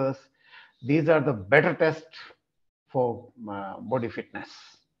doctors, these are the better tests for body fitness.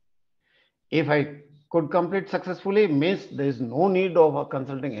 If I could complete successfully, means there is no need of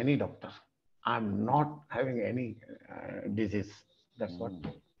consulting any doctor. I'm not having any disease. That's what.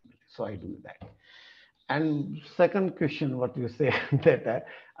 So I do that. And second question, what you say, that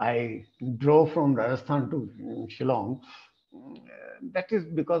I drove from Rajasthan to Shillong, that is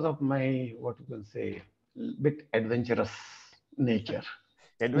because of my, what you can say, bit adventurous nature.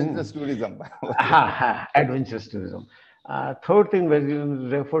 Adventurous tourism. Adventurous tourism. Third thing, when you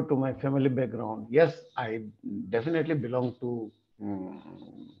refer to my family background, yes, I definitely belong to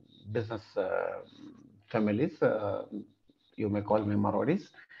business families. You may call me Marwadis.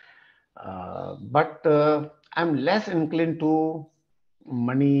 But I'm less inclined to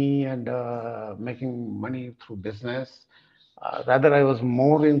money and making money through business. Rather, I was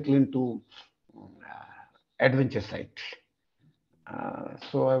more inclined to adventure side.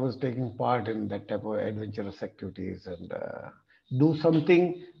 So I was taking part in that type of adventurous activities and do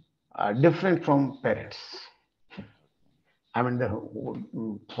something different from parents. I mean, the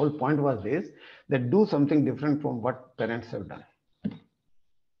whole point was this, that do something different from what parents have done.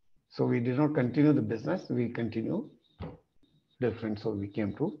 So we did not continue the business. We continue different. So we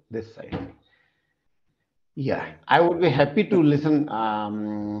came to this side. Yeah, I would be happy to listen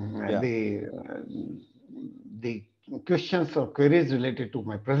the questions or queries related to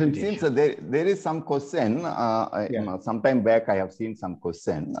my presentation. It seems there is some question. Sometime back, I have seen some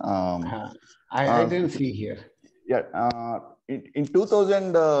question. I didn't see here. Yeah, in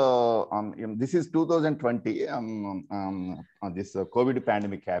 2000, this is 2020. This COVID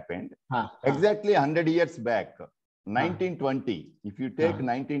pandemic happened. Exactly 100 years back, 1920. If you take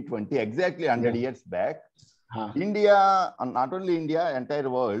 1920, exactly 100 years back, India, not only India, entire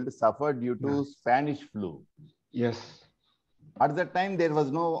world suffered due to Spanish flu. Yes. At that time, there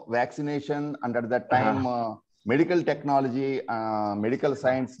was no vaccination, and at that time, medical technology, medical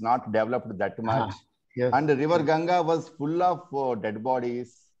science not developed that much. Yes. And the river Ganga was full of dead bodies.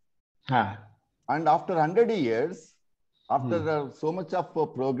 And after 100 years, after so much of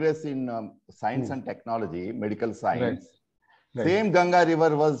progress in science and technology, medical science, same Ganga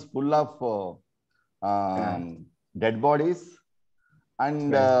river was full of dead bodies.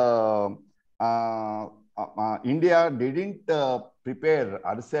 And India didn't prepare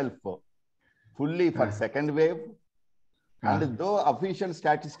herself fully for second wave. And though official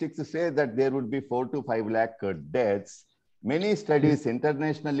statistics say that there would be 4 to 5 lakh deaths, many studies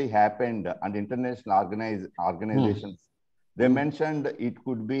internationally happened, and international organizations, they mentioned it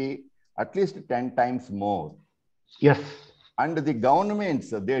could be at least 10 times more. Yes. And the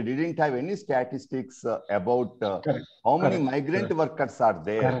governments, they didn't have any statistics about how many migrant workers are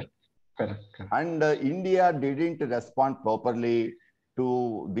there. And India didn't respond properly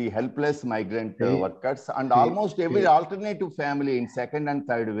to the helpless migrant workers, and almost every alternative family in second and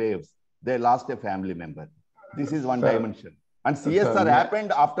third waves, they lost a family member. This is one dimension. And CSR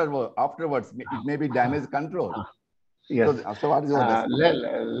happened afterwards. It may be damage control. Yes. So what is your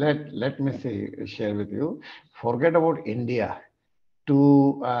let me share with you. Forget about India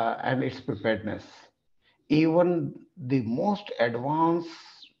and its preparedness. Even the most advanced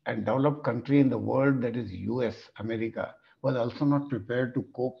and developed country in the world, that is US, America, was also not prepared to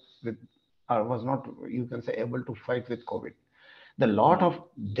cope with, or was not, you can say, able to fight with COVID. The lot of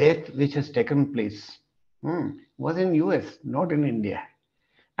death which has taken place was in US, not in India.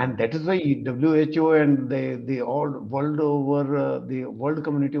 And that is why WHO and the all world over, the world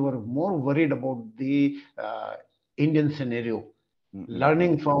community were more worried about the Indian scenario,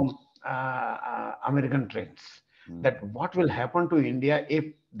 learning from American trends, that what will happen to India if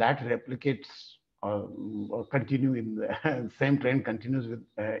that replicates or continue in the same trend continues with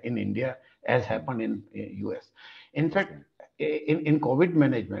in India as happened in US. In fact, in COVID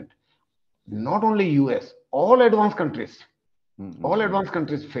management, not only US, all advanced countries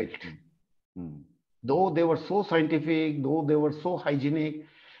failed. Though they were so scientific, though they were so hygienic,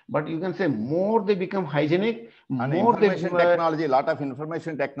 but you can say more they become hygienic, and more information technology, a lot of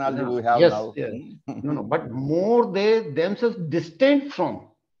information technology we have now. Yes. No, but more they themselves distant from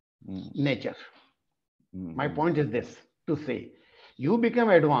nature. My point is this, to say, you become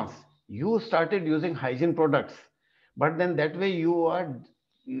advanced, you started using hygiene products, but then that way you are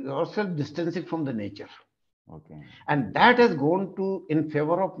yourself distancing from the nature. Okay. And that has gone to in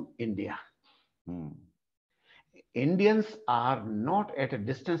favor of India. Indians are not at a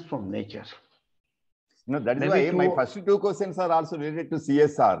distance from nature. No, that is why my first two questions are also related to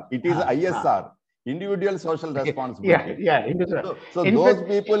CSR. It is ISR, individual social responsibility. So those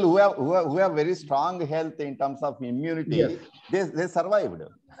people who have very strong health in terms of immunity, they survived.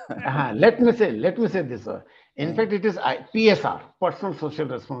 Let me say this. In fact, it is PSR, personal social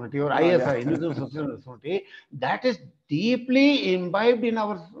responsibility, or ISR, individual social responsibility, that is deeply imbibed in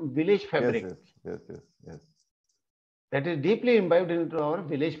our village fabric. Yes. That is deeply imbibed into our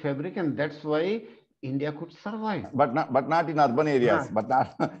village fabric, and that's why India could survive. But not in urban areas, but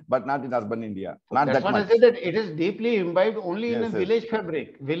not in urban India. Not that's that what much. I said, that it is deeply imbibed only in a village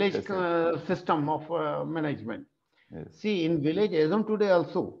fabric, village system of management. See, in village, as on today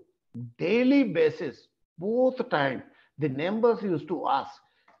also, daily basis, both time, the neighbors used to ask,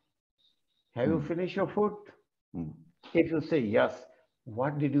 have you finished your food? If you say yes,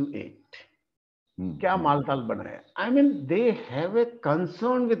 what did you eat? Kya maltal banaya? I mean, they have a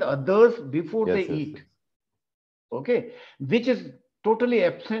concern with others before they eat. Okay, which is totally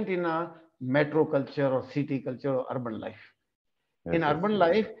absent in a metro culture or city culture or urban life. In urban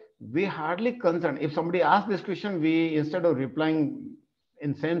life, we hardly concern. If somebody asks this question, we, instead of replying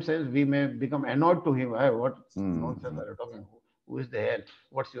in same sense, we may become annoyed to him. Hey, what nonsense are you talking? Who is the hell?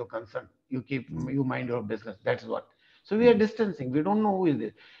 What's your concern? You mind your business. That's what. So we are distancing. We don't know who is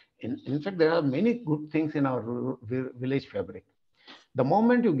this. In fact, there are many good things in our village fabric. The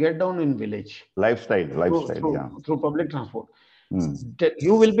moment you get down in village, lifestyle, through public transport, that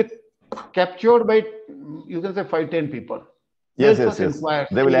you will be captured by, you can say, 5-10 people. Yes, They'll yes, first inquire,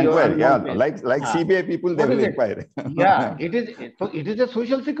 they will see your inquire. Yeah, unknown face. like CBI people, they What will is it? inquire. Yeah, it is. So it is a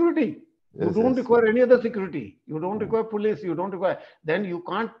social security. You Yes, don't yes. require any other security. You don't require police. You don't require. Then you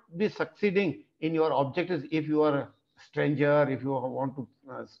can't be succeeding in your objectives if you are a stranger. If you want to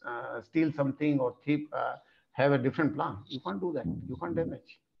steal something or thief, have a different plan. You can't do that. You can't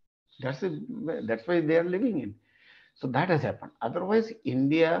damage. That's why they are living in. So that has happened. Otherwise,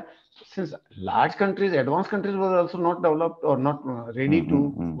 India, since large countries, advanced countries were also not developed or not ready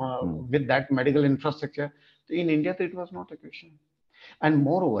to with that medical infrastructure. So in India, it was not a question. And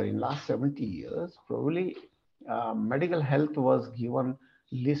moreover, in last 70 years, probably medical health was given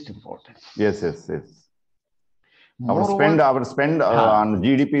least importance. Yes, yes, yes. Moreover, our spend on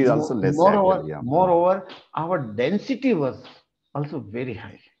GDP is also less. Moreover, our density was also very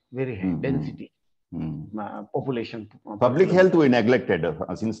high density. Population. Public health we neglected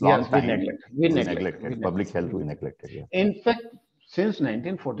since long time. We neglected. Public health we neglected. Yeah. In fact, since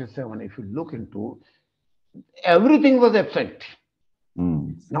 1947, if you look into, everything was absent.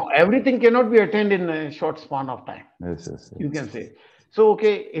 Now everything cannot be attained in a short span of time. Yes, yes, yes. You can say. So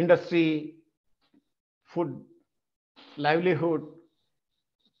okay, industry, food, livelihood,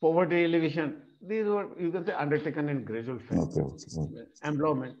 poverty alleviation, these were, you can say, undertaken in gradual phase. Okay.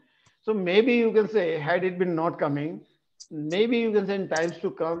 Employment. So maybe you can say, had it been not coming, maybe you can say in times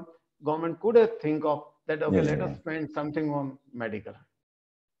to come, government could have think of that, okay, let us spend something on medical.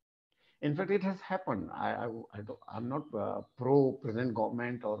 In fact, it has happened. I'm not pro present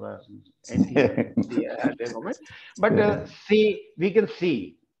government or anti government, but we can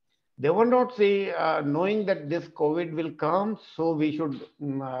see. They will not say, knowing that this COVID will come, so we should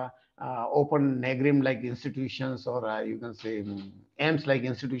open NAGRIM-like institutions, or you can say AIMS like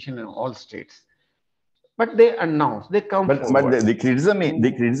institution in all states. But they announce, they come forward. But the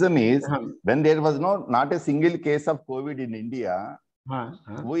criticism is when there was not a single case of COVID in India,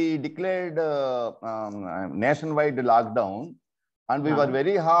 we declared nationwide lockdown, and we were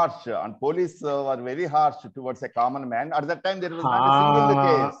very harsh, and police were very harsh towards a common man. At that time, there was not a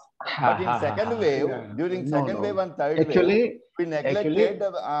single case. But in second wave, during second wave and third wave, we neglected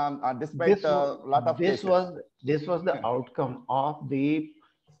despite a lot of cases. This was the outcome of the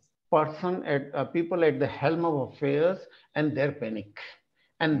people at the helm of affairs and their panic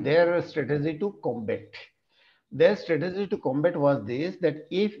and their strategy to combat. Their strategy to combat was this, that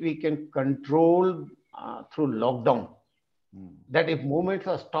if we can control through lockdown, that if movements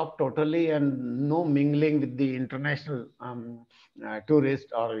are stopped totally and no mingling with the international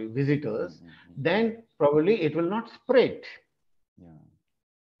tourists or visitors, then probably it will not spread.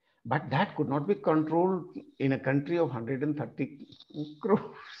 But that could not be controlled in a country of 130 crores.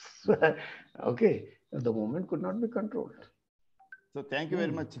 Okay, the movement could not be controlled. So thank you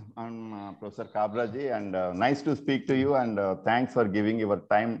very much, Professor Kabra ji, and nice to speak to you, and thanks for giving your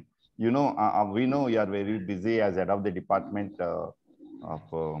time. You know, we know you are very busy as head of the department of...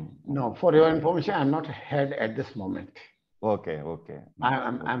 No, for your information, I'm not head at this moment. Okay.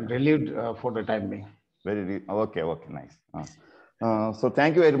 I'm relieved for the time being. Okay, nice. So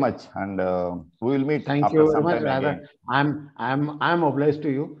thank you very much, and we will meet. Thank you very much. Rather, I'm obliged to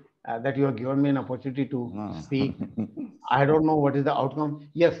you that you have given me an opportunity to speak. I don't know what is the outcome.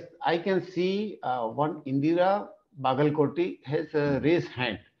 Yes, I can see one Indira Bagalkoti has raised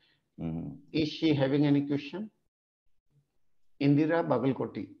hand. Is she having any question? Indira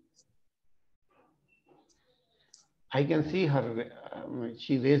Bagalkoti. I can see her,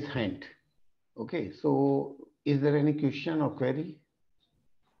 she raised hand. Okay, so is there any question or query?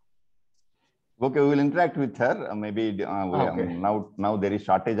 Okay, we will interact with her. Maybe now there is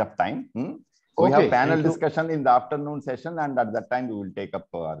shortage of time. We have panel discussion in the afternoon session, and at that time we will take up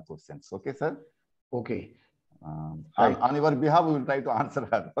our questions. Okay, sir? Okay. On your behalf, we will try to answer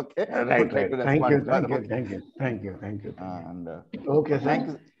her. Okay. Right. Thank you. And okay, thank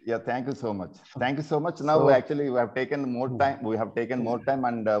you. Yeah, thank you so much. Thank you so much. Now, actually, we have taken more time.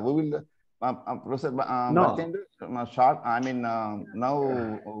 And we will. Professor short. I mean, now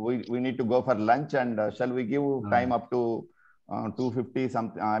we need to go for lunch, and shall we give time up to 250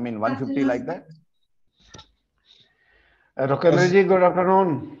 something? I mean, 150 like that. Rokelerji, good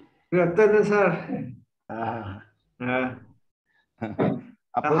afternoon. Good afternoon, sir.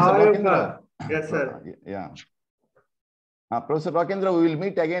 Professor Rokendra. Yes, sir. Yeah. Professor Rokendra, we will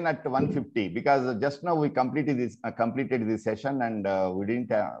meet again at 150 because just now we completed this session, and we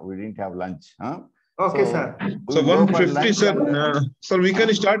didn't have lunch. Okay, sir. So 150, sir. Sir, we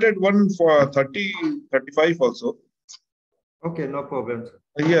can start at 1:30, 35 also. Okay, no problem, sir.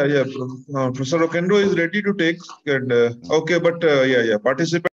 Yeah. Professor Okendo is ready to take. And, okay, but yeah. Participant.